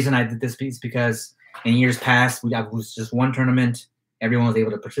 The reason I did this is because in years past, it was just one tournament. Everyone was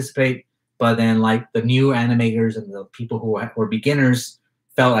able to participate. But then like the new animators and the people who were beginners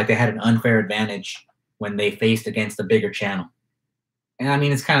felt like they had an unfair advantage when they faced against a bigger channel. And I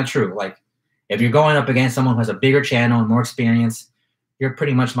mean, it's kind of true. Like if you're going up against someone who has a bigger channel and more experience, you're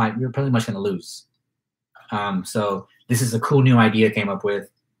pretty much going to lose. So this is a cool new idea I came up with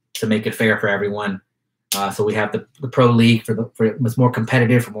to make it fair for everyone. So we have the Pro League for it's more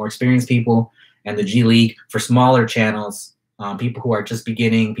competitive for more experienced people, and the G League for smaller channels, people who are just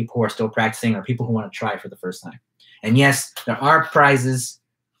beginning, people who are still practicing, or people who want to try for the first time. And yes, there are prizes.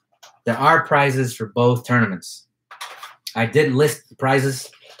 There are prizes for both tournaments. I did list the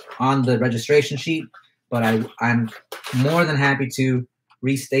prizes on the registration sheet, but I'm more than happy to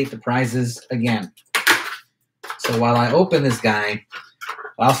restate the prizes again. So while I open this guy,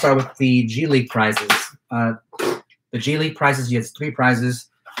 I'll start with the G League prizes. The G League prizes, you get 3 prizes.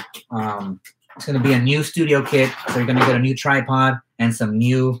 It's going to be a new studio kit. So you're going to get a new tripod and some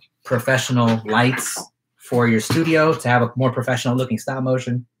new professional lights for your studio to have a more professional looking stop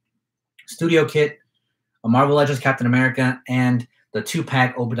motion. Studio kit, a Marvel Legends Captain America, and the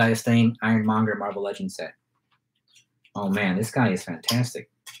 2-pack Obadiah Stane Ironmonger Marvel Legends set. Oh man, this guy is fantastic.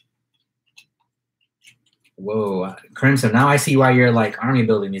 Whoa, Crimson, now I see why you're like army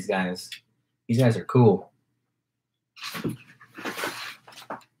building these guys. These guys are cool. You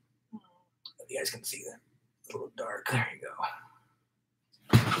guys can see that. It's a little dark. There you go.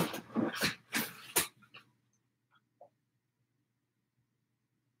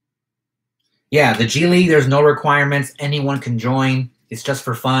 Yeah, the G League, there's no requirements. Anyone can join. It's just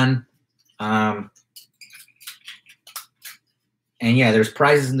for fun. And yeah, there's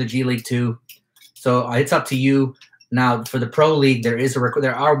prizes in the G League too. So it's up to you. Now, for the Pro League, there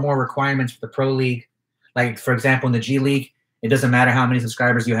are more requirements for the Pro League. Like, for example, in the G League, it doesn't matter how many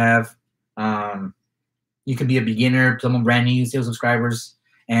subscribers you have. You can be a beginner, someone brand new, 0 subscribers,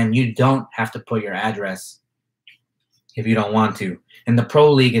 and you don't have to put your address if you don't want to. In the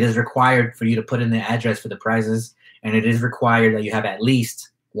Pro League, it is required for you to put in the address for the prizes, and it is required that you have at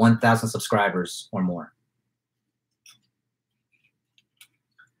least 1,000 subscribers or more.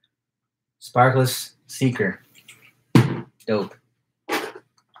 Sparkless Seeker. Dope.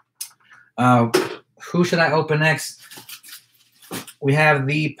 Who should I open next? We have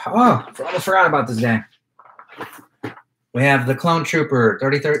the... Oh, I almost forgot about this guy. We have the Clone Trooper,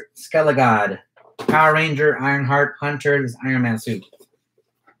 33rd Skelegod, Power Ranger, Ironheart, Hunter, this Iron Man suit.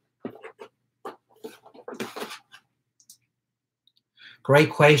 Great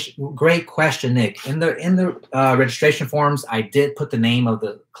question, Nick. In the registration forms, I did put the name of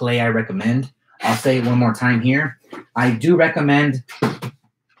the clay I recommend. I'll say it one more time here. I do recommend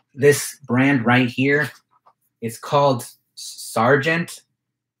this brand right here. It's called Sargent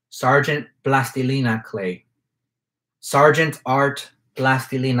Plastilina Clay. Sargent Art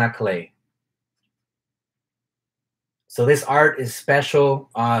Plastilina Clay. So this art is special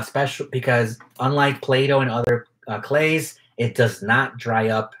because unlike Play-Doh and other clays, it does not dry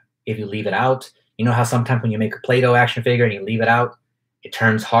up if you leave it out. You know how sometimes when you make a Play-Doh action figure and you leave it out, it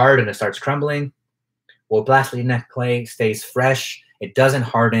turns hard and it starts crumbling? Well, Plastilina clay stays fresh, it doesn't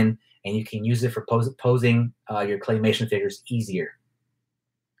harden, and you can use it for posing your claymation figures easier.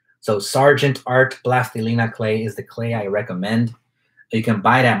 So Sargent Art Plastilina clay is the clay I recommend. You can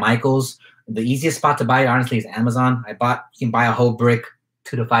buy it at Michael's. The easiest spot to buy it, honestly, is Amazon. You can buy a whole brick,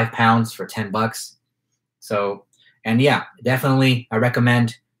 2 to 5 pounds for $10. So, and yeah, definitely I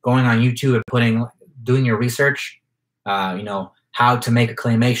recommend going on YouTube and doing your research. You know, how to make a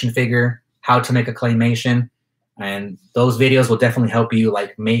claymation figure, how to make a claymation, and those videos will definitely help you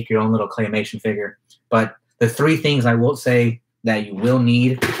like make your own little claymation figure. But the 3 things I will say that you will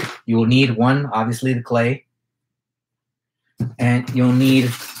need one, obviously the clay, and you'll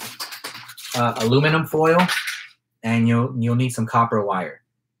need aluminum foil, and you'll need some copper wire.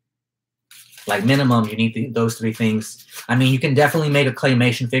 Like minimum, you need those 3 things. I mean, you can definitely make a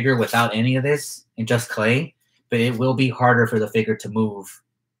claymation figure without any of this and just clay, but it will be harder for the figure to move.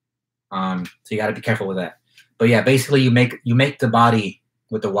 So you got to be careful with that. But yeah, basically you make the body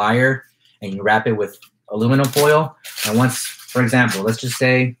with the wire and you wrap it with aluminum foil. And once, for example, let's just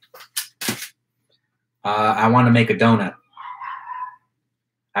say I want to make a donut.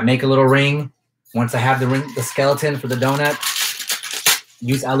 I make a little ring. Once I have the skeleton for the donut,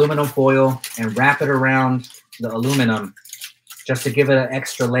 use aluminum foil and wrap it around the aluminum just to give it an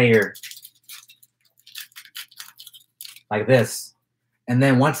extra layer like this. And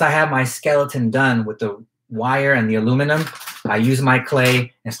then once I have my skeleton done with the wire and the aluminum, I use my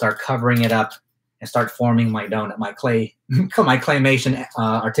clay and start covering it up and start forming my donut, my claymation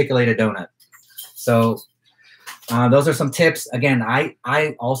articulated donut. So those are some tips. Again,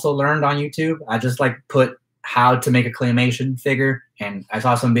 I also learned on YouTube. I just like put how to make a claymation figure, and I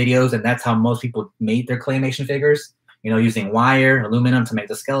saw some videos, and that's how most people made their claymation figures. You know, using wire, aluminum to make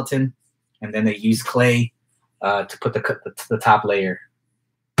the skeleton, and then they use clay to put the top layer.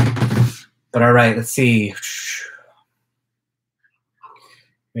 But all right, let's see.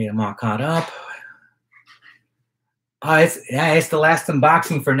 Wait, I'm all caught up. It's the last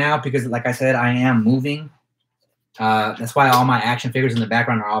unboxing for now because, like I said, I am moving. That's why all my action figures in the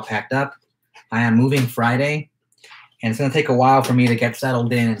background are all packed up. I am moving Friday, and it's going to take a while for me to get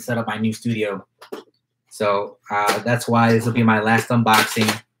settled in and set up my new studio. So that's why this will be my last unboxing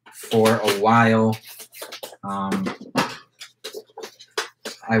for a while.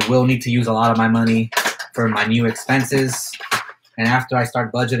 I will need to use a lot of my money for my new expenses. And after I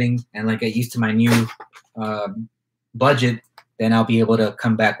start budgeting and like get used to my new budget, then I'll be able to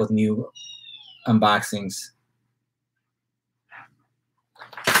come back with new unboxings.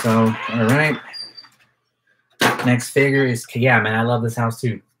 So, all right. Next figure is, yeah, man, I love this house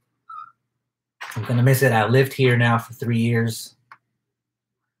too. I'm going to miss it. I lived here now for 3 years.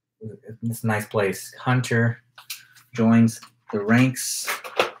 It's a nice place. Hunter joins the ranks.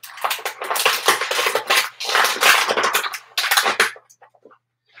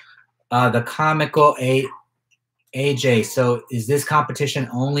 The comical AJ. So is this competition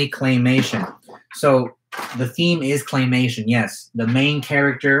only claymation? So the theme is claymation, yes. The main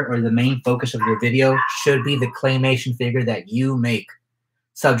character or the main focus of your video should be the claymation figure that you make.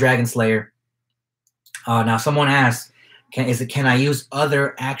 Sub Dragon Slayer. Now someone asked, can I use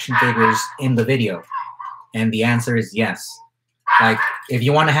other action figures in the video? And the answer is yes. Like if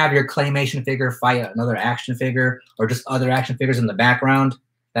you want to have your claymation figure fight another action figure or just other action figures in the background,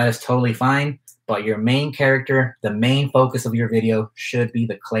 that is totally fine. But your main character, the main focus of your video should be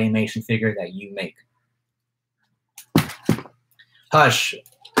the claymation figure that you make. Hush.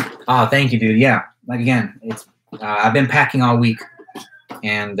 Oh, thank you, dude. Yeah. Like again, it's I've been packing all week,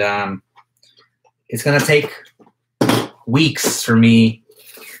 and it's gonna take weeks for me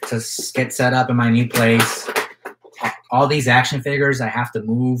to get set up in my new place. All these action figures I have to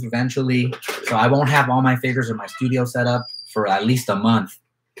move eventually, so I won't have all my figures in my studio set up for at least a month.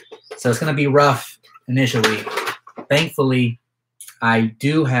 So it's gonna be rough initially. Thankfully, I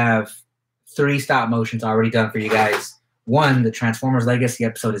do have 3 stop motions already done for you guys. One, the Transformers Legacy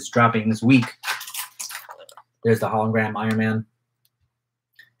episode is dropping this week. There's the hologram Iron Man.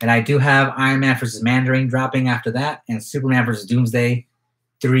 And I do have Iron Man vs. Mandarin dropping after that, and Superman vs. Doomsday.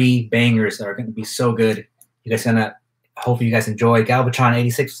 3 bangers that are going to be so good. You guys gonna, hopefully you guys enjoy. Galvatron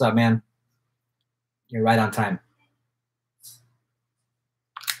 86, what's up, man? You're right on time.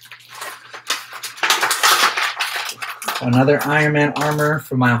 Another Iron Man armor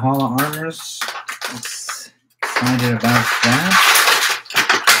for my Hall of Armors. Excited about that.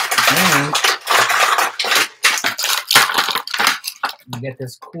 And you get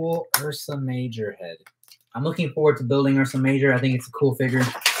this cool Ursa Major head. I'm looking forward to building Ursa Major. I think it's a cool figure.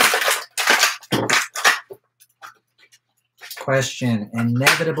 Question,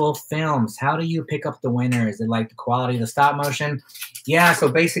 Inevitable Films. How do you pick up the winner? Is it like the quality of the stop motion? Yeah, so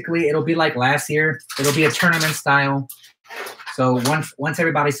basically it'll be like last year. It'll be a tournament style. So once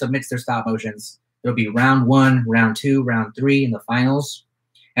everybody submits their stop motions, there'll be round 1, round 2, round 3 in the finals.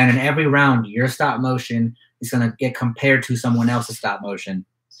 And in every round, your stop motion is going to get compared to someone else's stop motion.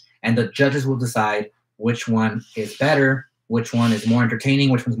 And the judges will decide which one is better, which one is more entertaining,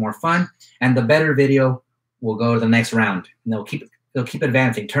 which one's more fun. And the better video will go to the next round. And they'll keep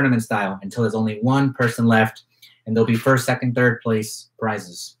advancing tournament style until there's only one person left. And there'll be first, second, third place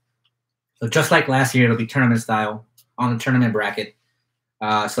prizes. So just like last year, it'll be tournament style on the tournament bracket.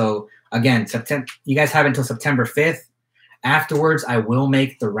 So again, you guys have until September 5th. Afterwards, I will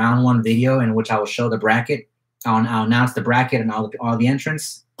make the round 1 video in which I will show the bracket. I'll announce the bracket and all the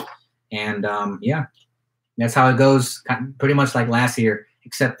entrants. And yeah, that's how it goes. Pretty much like last year,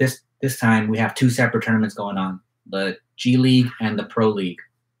 except this time we have 2 separate tournaments going on: the G League and the Pro League.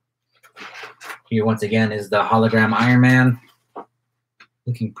 Here once again is the hologram Iron Man,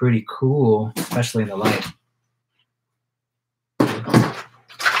 looking pretty cool, especially in the light.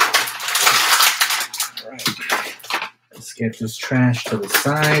 Let's get this trash to the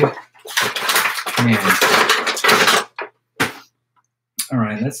side. Man. All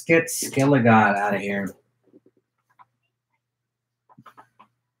right, let's get Skelegod out of here.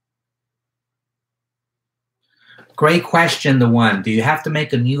 Great question, the one. Do you have to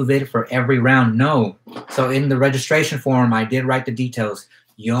make a new vid for every round? No. So in the registration form, I did write the details.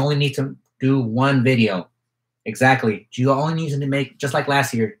 You only need to do 1 video. Exactly. You only need to make, just like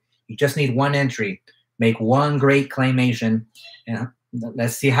last year, you just need 1 entry. Make 1 great claymation, and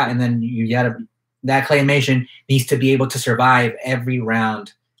let's see how. And then that claymation needs to be able to survive every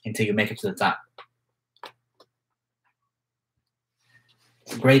round until you make it to the top.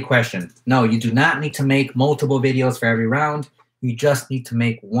 Great question. No, you do not need to make multiple videos for every round. You just need to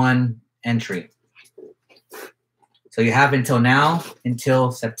make 1 entry. So you have until now,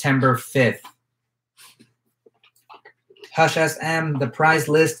 until September 5th. Hush SM, the prize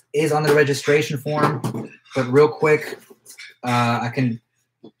list is on the registration form, but real quick, I can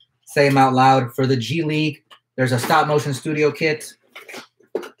say them out loud. For the G League, there's a stop motion studio kit,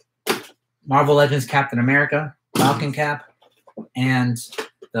 Marvel Legends Captain America, Falcon Cap, and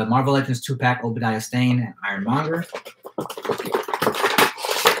the Marvel Legends 2-pack Obadiah Stane and Ironmonger.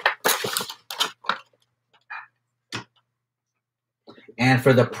 And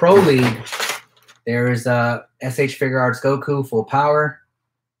for the Pro League, there is a SH Figure Arts Goku Full Power.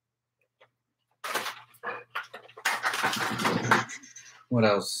 What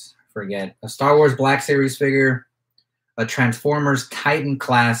else? Forget. A Star Wars Black Series figure, a Transformers Titan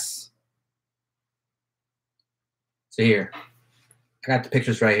class. So here, I got the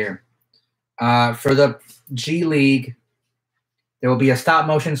pictures right here. For the G League, there will be a stop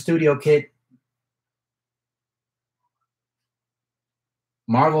motion studio kit,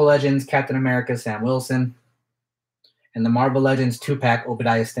 Marvel Legends Captain America Sam Wilson, and the Marvel Legends 2-pack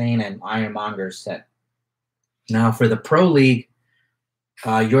Obadiah Stane and Ironmonger set. Now for the Pro League,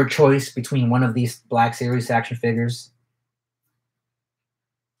 your choice between one of these Black Series action figures: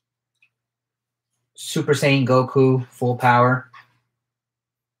 Super Saiyan Goku Full Power,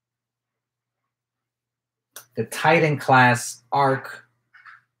 the Titan class Arc,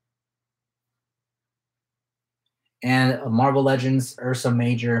 and a Marvel Legends Ursa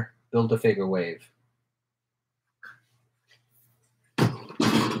Major Build-A-Figure Wave.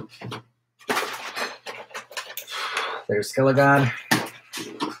 There's Skelegod.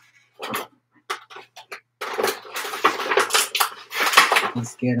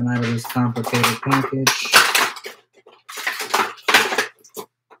 Let's get him out of this complicated package.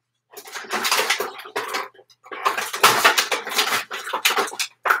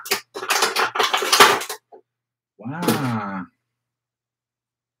 Wow.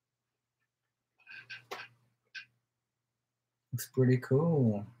 Looks pretty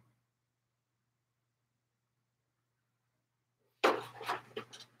cool.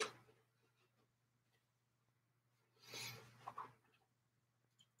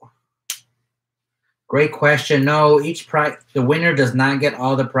 Great question. No, each prize, the winner does not get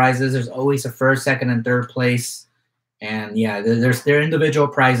all the prizes. There's always a first, second, and third place. And yeah, there are individual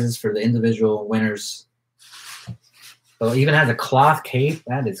prizes for the individual winners. So it even has a cloth cape.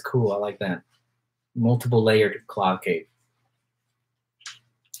 That is cool. I like that. Multiple layered cloth cape.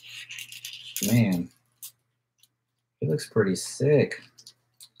 Man, it looks pretty sick.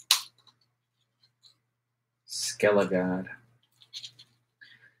 Skelegod.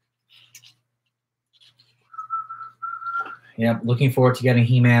 Yep, looking forward to getting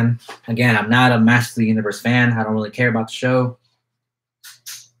He-Man. Again, I'm not a Masters of the Universe fan. I don't really care about the show.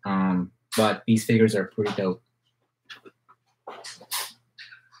 But these figures are pretty dope.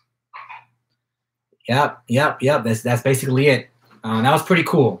 Yep. That's basically it. That was pretty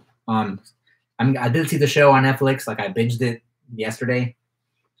cool. I did see the show on Netflix. Like I binged it yesterday,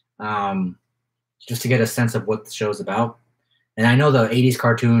 just to get a sense of what the show's about. And I know the '80s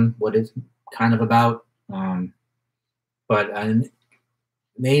cartoon, what it's kind of about. But in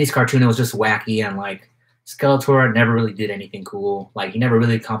the '80s cartoon, it was just wacky, and like Skeletor never really did anything cool. Like he never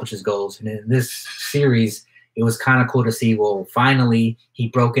really accomplished his goals. And in this series, it was kind of cool to see. Well, finally he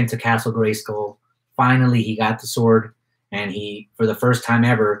broke into Castle Grayskull. Finally, he got the sword, and he, for the first time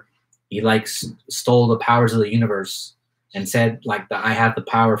ever, he like stole the powers of the universe and said like the "I have the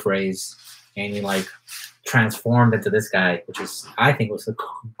power" phrase, and he like transformed into this guy, which is, I think, was a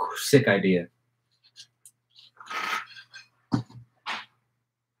sick idea.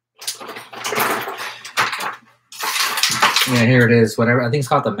 Yeah, here it is. Whatever. I think it's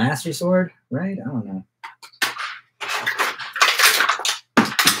called the Master Sword, right? I don't know.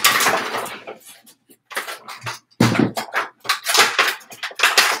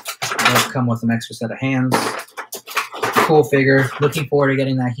 It'll come with an extra set of hands. Cool figure. Looking forward to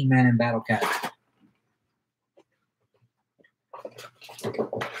getting that He-Man and Battle Cat.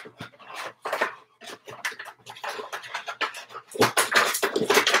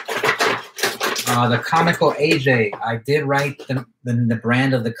 The comical AJ, I did write the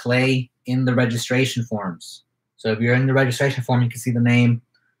brand of the clay in the registration forms. So if you're in the registration form, you can see the name.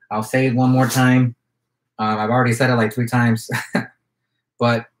 I'll say it one more time. I've already said it like 3 times.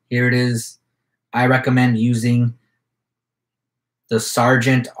 But here it is. I recommend using the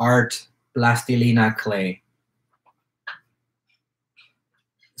Sargent Art Plastilina clay.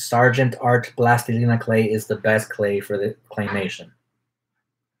 Sargent Art Plastilina clay is the best clay for the claymation.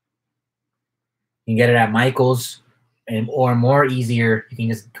 You can get it at Michael's, or more easier, you can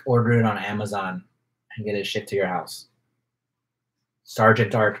just order it on Amazon and get it shipped to your house.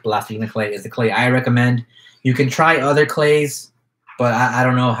 Sargent Art Plastilina clay is the clay I recommend. You can try other clays, but I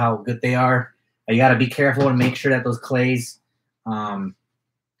don't know how good they are. You got to be careful and make sure that those clays are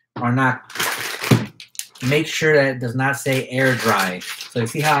not. Make sure that it does not say air dry. So you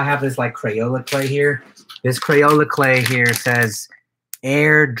see how I have this like Crayola clay here? This Crayola clay here says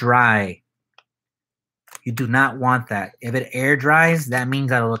air dry. You do not want that. If it air dries, that means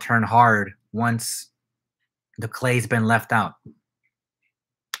that it will turn hard once the clay's been left out.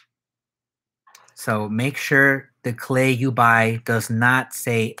 So make sure the clay you buy does not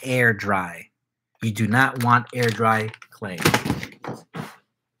say air dry. You do not want air dry clay.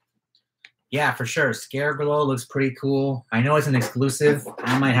 Yeah, for sure. Scareglow looks pretty cool. I know it's an exclusive.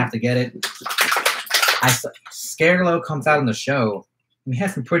 I might have to get it. Scareglow comes out in the show. He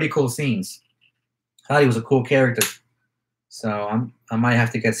has some pretty cool scenes. I thought he was a cool character. So I might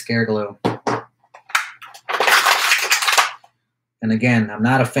have to get Scareglow. And again, I'm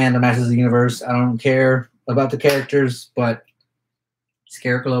not a fan of Masters of the Universe. I don't care about the characters, but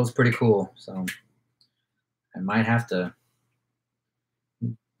Scareglow is pretty cool. So I might have to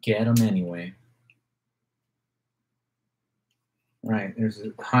get him anyway. Right, there's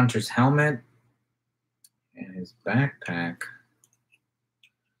a Hunter's helmet and his backpack.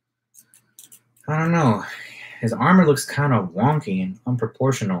 I don't know. His armor looks kind of wonky and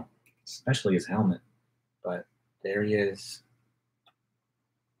unproportional, especially his helmet. But there he is.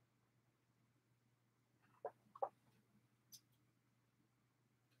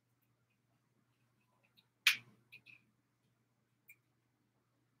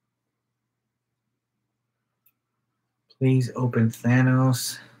 Please open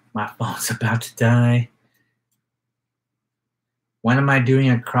Thanos. My phone's about to die. When am I doing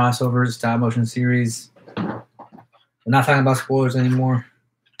a crossover stop motion series? We're not talking about spoilers anymore.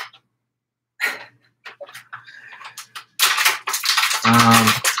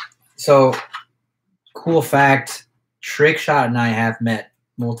 So, cool fact, Trickshot and I have met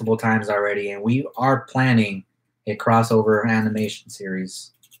multiple times already, and we are planning a crossover animation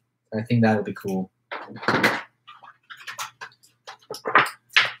series. I think that would be cool.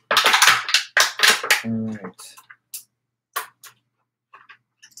 All right.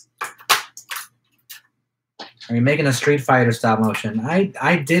 Are you making a Street Fighter stop motion?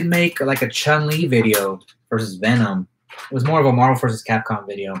 I did make like a Chun-Li video versus Venom. It was more of a Marvel vs. Capcom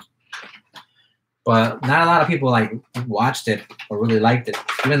video. But not a lot of people like watched it or really liked it,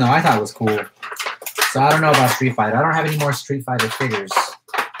 even though I thought it was cool. So I don't know about Street Fighter. I don't have any more Street Fighter figures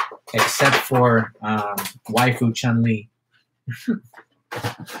except for waifu Chun-Li.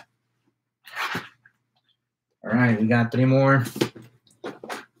 All right, we got 3 more.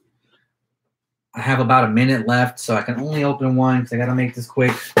 I have about a minute left, so I can only open one because I got to make this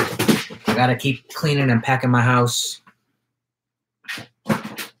quick. I got to keep cleaning and packing my house.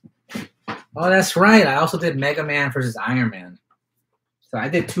 Oh, that's right. I also did Mega Man versus Iron Man. So I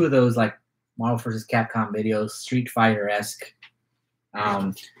did 2 of those, like Marvel versus Capcom videos, Street Fighter-esque.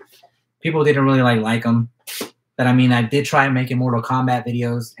 People didn't really like them. But I mean, I did try making Mortal Kombat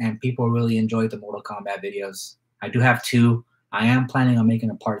videos, and people really enjoyed the Mortal Kombat videos. I do have 2. I am planning on making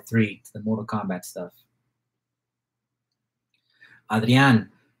a part 3 to the Mortal Kombat stuff. Adrian,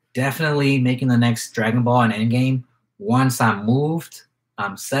 definitely making the next Dragon Ball and Endgame once I'm moved,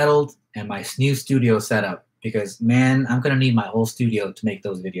 I'm settled, and my new studio set up. Because, man, I'm going to need my whole studio to make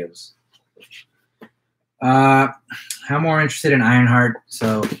those videos. I'm more interested in Ironheart,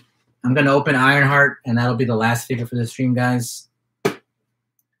 so I'm going to open Ironheart, and that'll be the last figure for the stream, guys.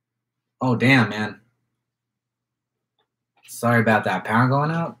 Oh, damn, man. Sorry about that. Power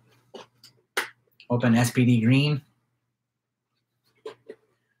going out. Open SPD green.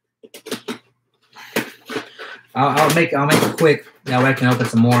 I'll make it quick. That way I can open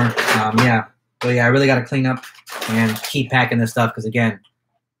some more. Yeah. But yeah, I really got to clean up and keep packing this stuff because, again,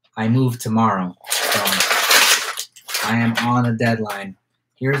 I move tomorrow. So I am on a deadline.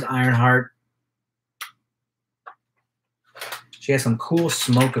 Here's Ironheart. She has some cool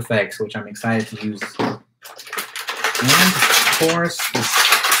smoke effects, which I'm excited to use. And, of course,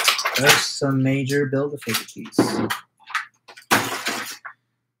 there's some major build-a-figures. All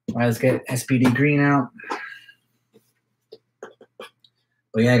right, let's get SPD green out.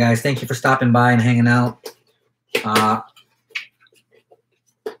 But yeah, guys, thank you for stopping by and hanging out. I'm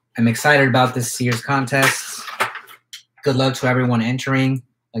excited about this year's contest. Good luck to everyone entering.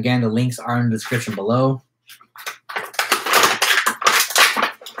 Again, the links are in the description below.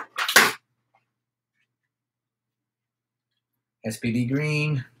 SPD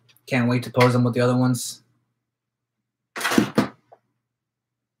green. Can't wait to pose them with the other ones.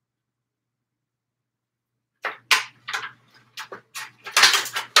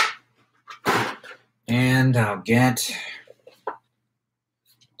 And I'll get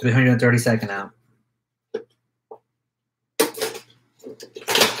 332nd out.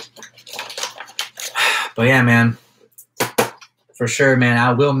 But yeah, man, for sure, man,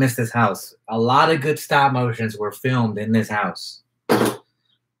 I will miss this house. A lot of good stop motions were filmed in this house.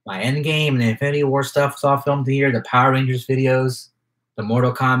 My Endgame and Infinity War stuff was all filmed here. The Power Rangers videos, the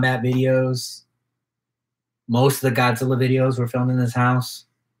Mortal Kombat videos. Most of the Godzilla videos were filmed in this house.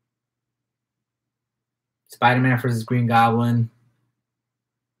 Spider-Man vs. Green Goblin.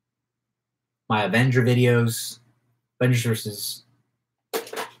 My Avenger videos. Avengers vs.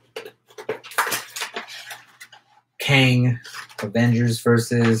 Kang. Avengers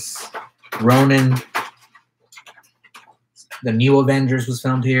vs. Ronin. The new Avengers was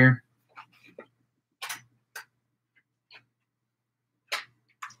filmed here.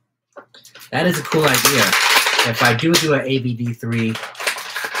 That is a cool idea. If I do an ABD3,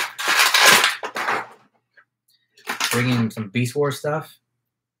 bring in some Beast Wars stuff,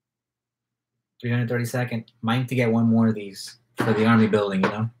 332nd, might need to get one more of these for the army building, you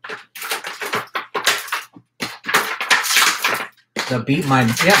know?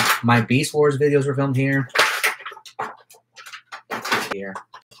 My Beast Wars videos were filmed here. Here.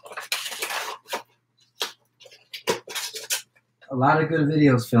 A lot of good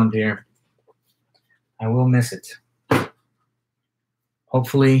videos filmed here. I will miss it.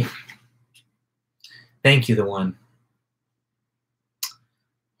 Hopefully, thank you, the one.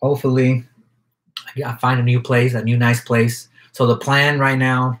 Hopefully, I find a new place, a new nice place. So the plan right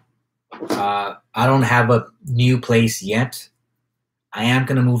now, I don't have a new place yet. I am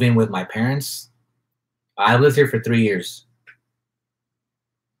going to move in with my parents. I lived here for 3 years.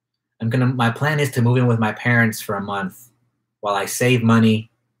 My plan is to move in with my parents for a month while I save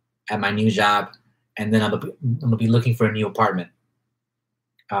money at my new job, and then I'm gonna be looking for a new apartment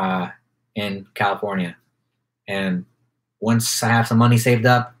in California. And once I have some money saved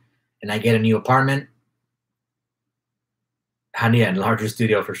up and I get a new apartment, I need a larger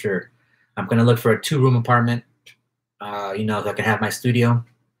studio for sure. I'm gonna look for a 2-room apartment, you know, so I can have my studio.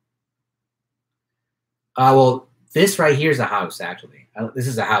 Well, this right here is a house, actually. This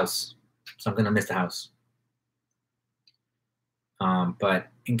is a house, so I'm going to miss the house. But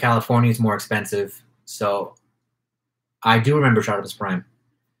in California, it's more expensive. So I do remember Chartopus Prime.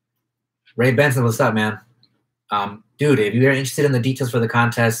 Ray Benson, what's up, man? Dude, if you're interested in the details for the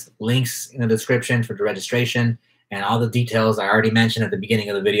contest, links in the description for the registration and all the details I already mentioned at the beginning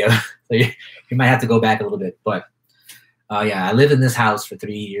of the video. So you might have to go back a little bit. But yeah, I lived in this house for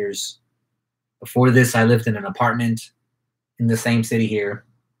 3 years. Before this, I lived in an apartment in the same city here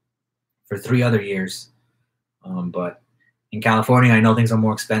for 3 other years. But in California, I know things are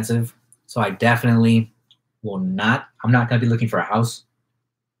more expensive. So I definitely I'm not going to be looking for a house.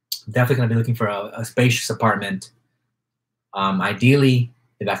 Definitely going to be looking for a spacious apartment. Ideally,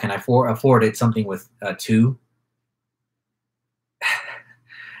 if I can afford it, something with two.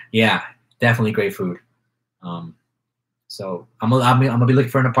 Yeah, definitely great food. So I'm gonna be looking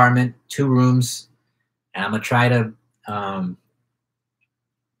for an apartment, 2 rooms, and I'm gonna try to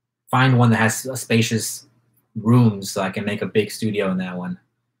find one that has a spacious rooms so I can make a big studio in that one.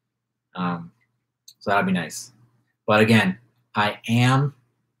 So that'd be nice. But again, I am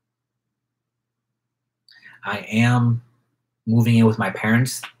moving in with my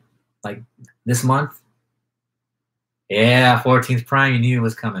parents like this month. Yeah, 14th Prime, you knew it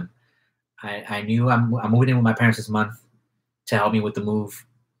was coming. I knew I'm moving in with my parents this month to help me with the move,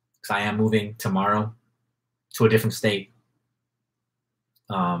 because I am moving tomorrow to a different state.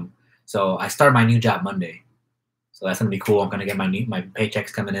 So I start my new job Monday. So that's gonna be cool. I'm gonna get my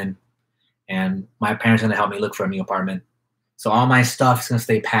paychecks coming in, and my parents are gonna help me look for a new apartment. So all my stuff is gonna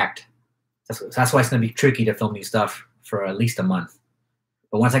stay packed. That's why it's gonna be tricky to film new stuff for at least a month.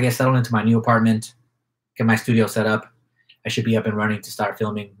 But once I get settled into my new apartment, get my studio set up, I should be up and running to start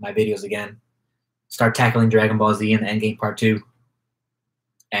filming my videos again. Start tackling Dragon Ball Z and Endgame Part 2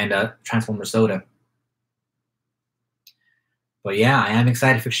 and Transformer Soda. But yeah, I am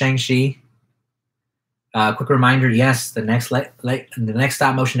excited for Shang-Chi. Quick reminder, yes, the next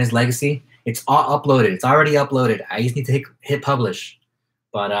stop motion is Legacy. It's all uploaded. It's already uploaded. I just need to hit publish.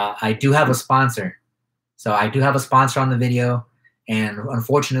 But I do have a sponsor. So I do have a sponsor on the video, and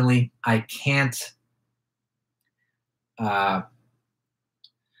unfortunately, I can't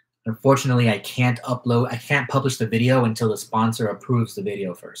publish the video until the sponsor approves the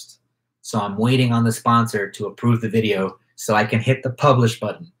video first. So I'm waiting on the sponsor to approve the video so I can hit the publish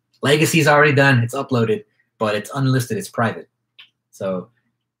button. Legacy's already done, it's uploaded, but it's unlisted, it's private. So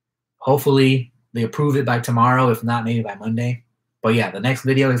hopefully they approve it by tomorrow, if not, maybe by Monday. But yeah, the next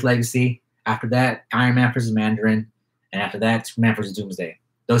video is Legacy. After that, Iron Man vs. Mandarin. And after that, Superman vs. Doomsday.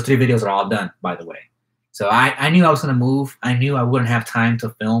 Those 3 videos are all done, by the way. So I knew I was going to move. I knew I wouldn't have time to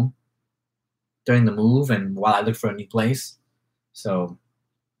film during the move and while I look for a new place. So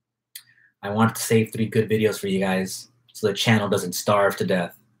I wanted to save 3 good videos for you guys so the channel doesn't starve to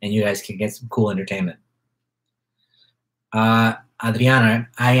death and you guys can get some cool entertainment. Adriana,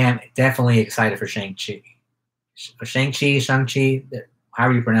 I am definitely excited for Shang-Chi. Shang-Chi,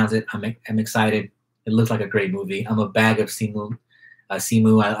 however you pronounce it, I'm excited. It looks like a great movie. I'm a bag of Simu. I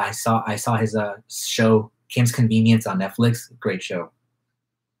saw his show, Kim's Convenience, on Netflix. Great show.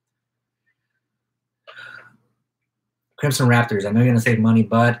 Crimson Raptors, I know you're going to save money,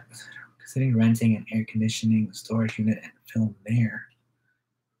 but considering renting an air conditioning, storage unit, and film there.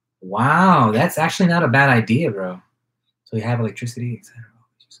 Wow, that's actually not a bad idea, bro. So you have electricity, etc.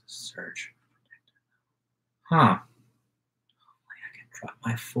 Search. Huh. I can drop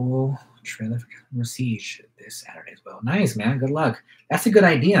my full trailer for Siege this Saturday as well. Nice, man. Good luck. That's a good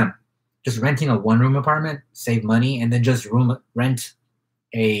idea. Just renting a 1-room apartment, save money, and then just rent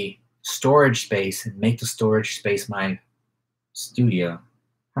a storage space and make the storage space my studio.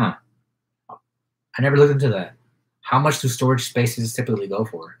 Huh. I never looked into that. How much do storage spaces typically go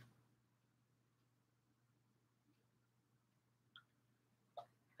for?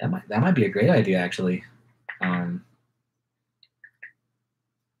 That might be a great idea, actually. And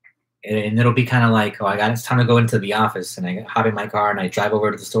it'll be kind of like, oh, it's time to go into the office, and I hop in my car and I drive over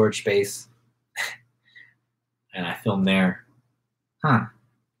to the storage space and I film there. Huh.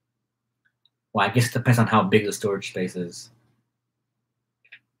 Well, I guess it depends on how big the storage space is.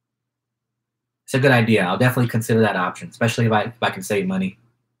 It's a good idea. I'll definitely consider that option, especially if I can save money.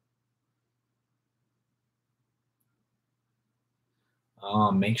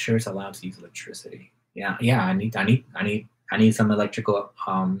 Make sure it's allowed to use electricity. Yeah. I need some electrical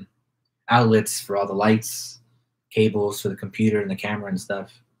outlets for all the lights, cables for the computer and the camera and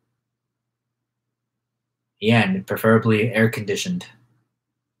stuff. Yeah, and preferably air conditioned.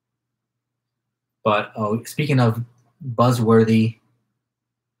 But speaking of buzzworthy,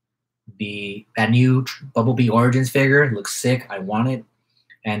 that new Bumblebee Origins figure looks sick. I want it.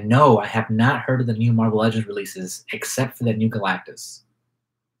 And no, I have not heard of the new Marvel Legends releases except for that new Galactus.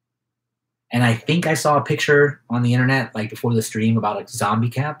 And I think I saw a picture on the internet like before the stream about a zombie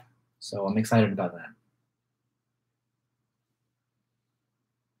cap. So I'm excited about that.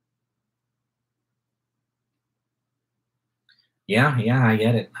 Yeah, I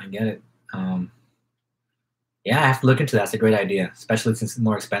get it. Yeah, I have to look into that. That's a great idea, especially since it's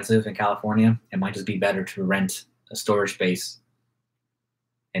more expensive in California. It might just be better to rent a storage space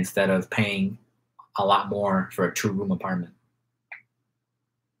instead of paying a lot more for a 2-room apartment.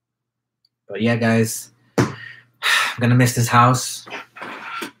 But yeah, guys, I'm gonna miss this house.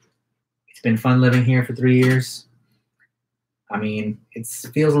 It's been fun living here for 3 years. I mean, it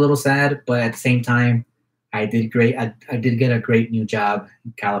feels a little sad, but at the same time, I did great. I did get a great new job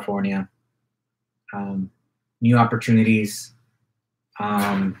in California. New opportunities.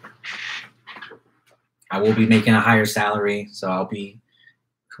 I will be making a higher salary, so I'll be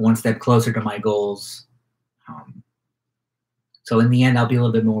one step closer to my goals. So in the end, I'll be a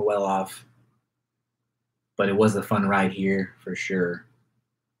little bit more well off. But it was a fun ride here for sure.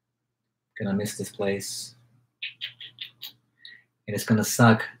 Gonna miss this place. And it's gonna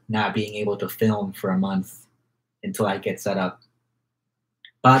suck not being able to film for a month until I get set up.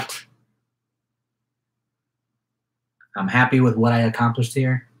 But I'm happy with what I accomplished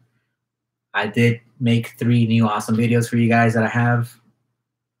here. I did make 3 new awesome videos for you guys that I have,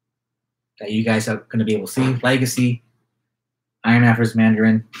 that you guys are gonna be able to see. Legacy, Iron Man vs.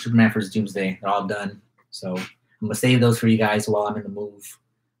 Mandarin, Superman vs. Doomsday. They're all done. So I'm gonna save those for you guys while I'm in the move.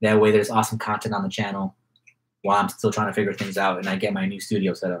 That way there's awesome content on the channel while I'm still trying to figure things out and I get my new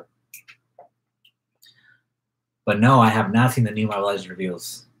studio set up. But no, I have not seen the new Marvel Legends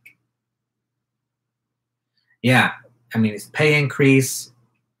reveals. Yeah, I mean, it's pay increase,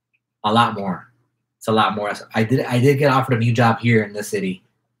 a lot more. It's a lot more. I did get offered a new job here in this city.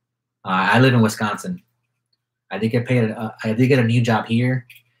 I live in Wisconsin. I did get paid. I did get a new job here,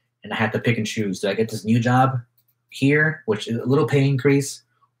 and I had to pick and choose. Do I get this new job here, which is a little pay increase,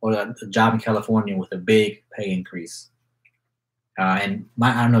 or a job in California with a big pay increase? And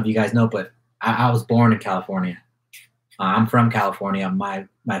I don't know if you guys know, but I was born in California. I'm from California.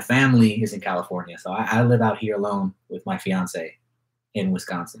 My family is in California, so I live out here alone with my fiance in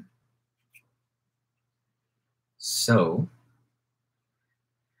Wisconsin. So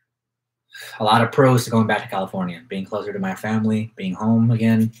a lot of pros to going back to California, being closer to my family, being home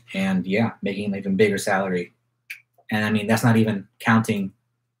again, and yeah, making an even bigger salary. And I mean, that's not even counting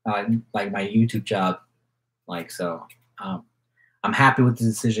like my YouTube job. I'm happy with the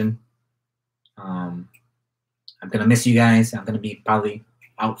decision. I'm gonna miss you guys. I'm gonna be probably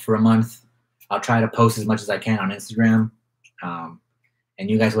out for a month. I'll try to post as much as I can on Instagram, and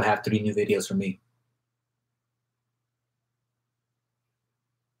you guys will have 3 new videos from me.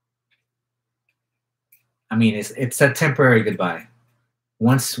 I mean, it's a temporary goodbye.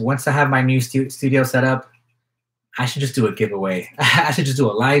 Once I have my new studio set up, I should just do a giveaway. I should just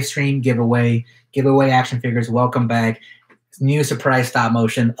do a live stream giveaway action figures. Welcome back. New surprise stop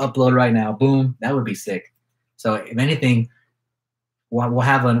motion. Upload right now. Boom. That would be sick. So if anything, we'll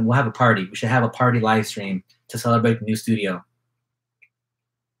have a party. We should have a party live stream to celebrate the new studio.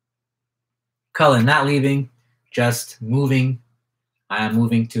 Cullen, not leaving, just moving. I am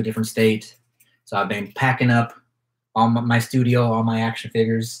moving to a different state. So I've been packing up all my studio, all my action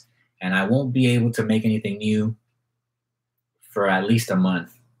figures, and I won't be able to make anything new for at least a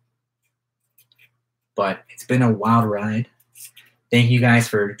month. But it's been a wild ride. Thank you guys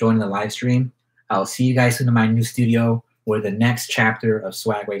for joining the live stream. I'll see you guys soon in my new studio where the next chapter of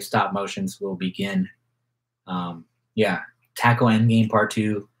Swagwave stop motions will begin. Yeah, tackle Endgame Part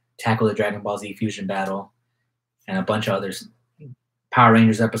 2, tackle the Dragon Ball Z Fusion Battle, and a bunch of others. Power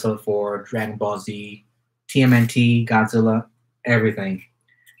Rangers Episode 4, Dragon Ball Z, TMNT, Godzilla, everything.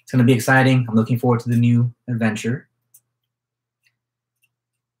 It's going to be exciting. I'm looking forward to the new adventure.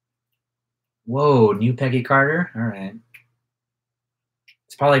 Whoa, new Peggy Carter? All right.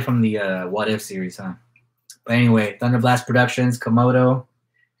 It's probably from the What If series, huh? But anyway, Thunderblast Productions, Komodo,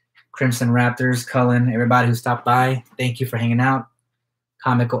 Crimson Raptors, Cullen, everybody who stopped by, thank you for hanging out.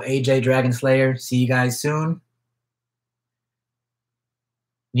 Comical AJ, Dragon Slayer, see you guys soon.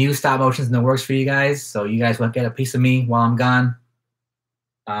 New stop motions in the works for you guys, so you guys will get a piece of me while I'm gone.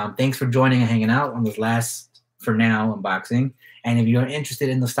 Thanks for joining and hanging out on this last, for now, unboxing. And if you're interested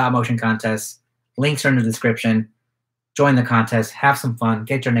in the stop motion contest, links are in the description. Join the contest, have some fun,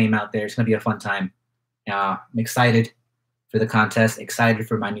 get your name out there. It's going to be a fun time. I'm excited for the contest, excited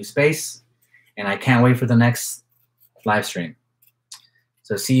for my new space, and I can't wait for the next live stream.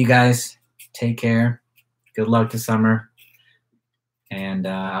 So see you guys. Take care. Good luck this summer. And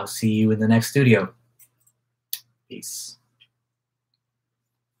I'll see you in the next studio. Peace.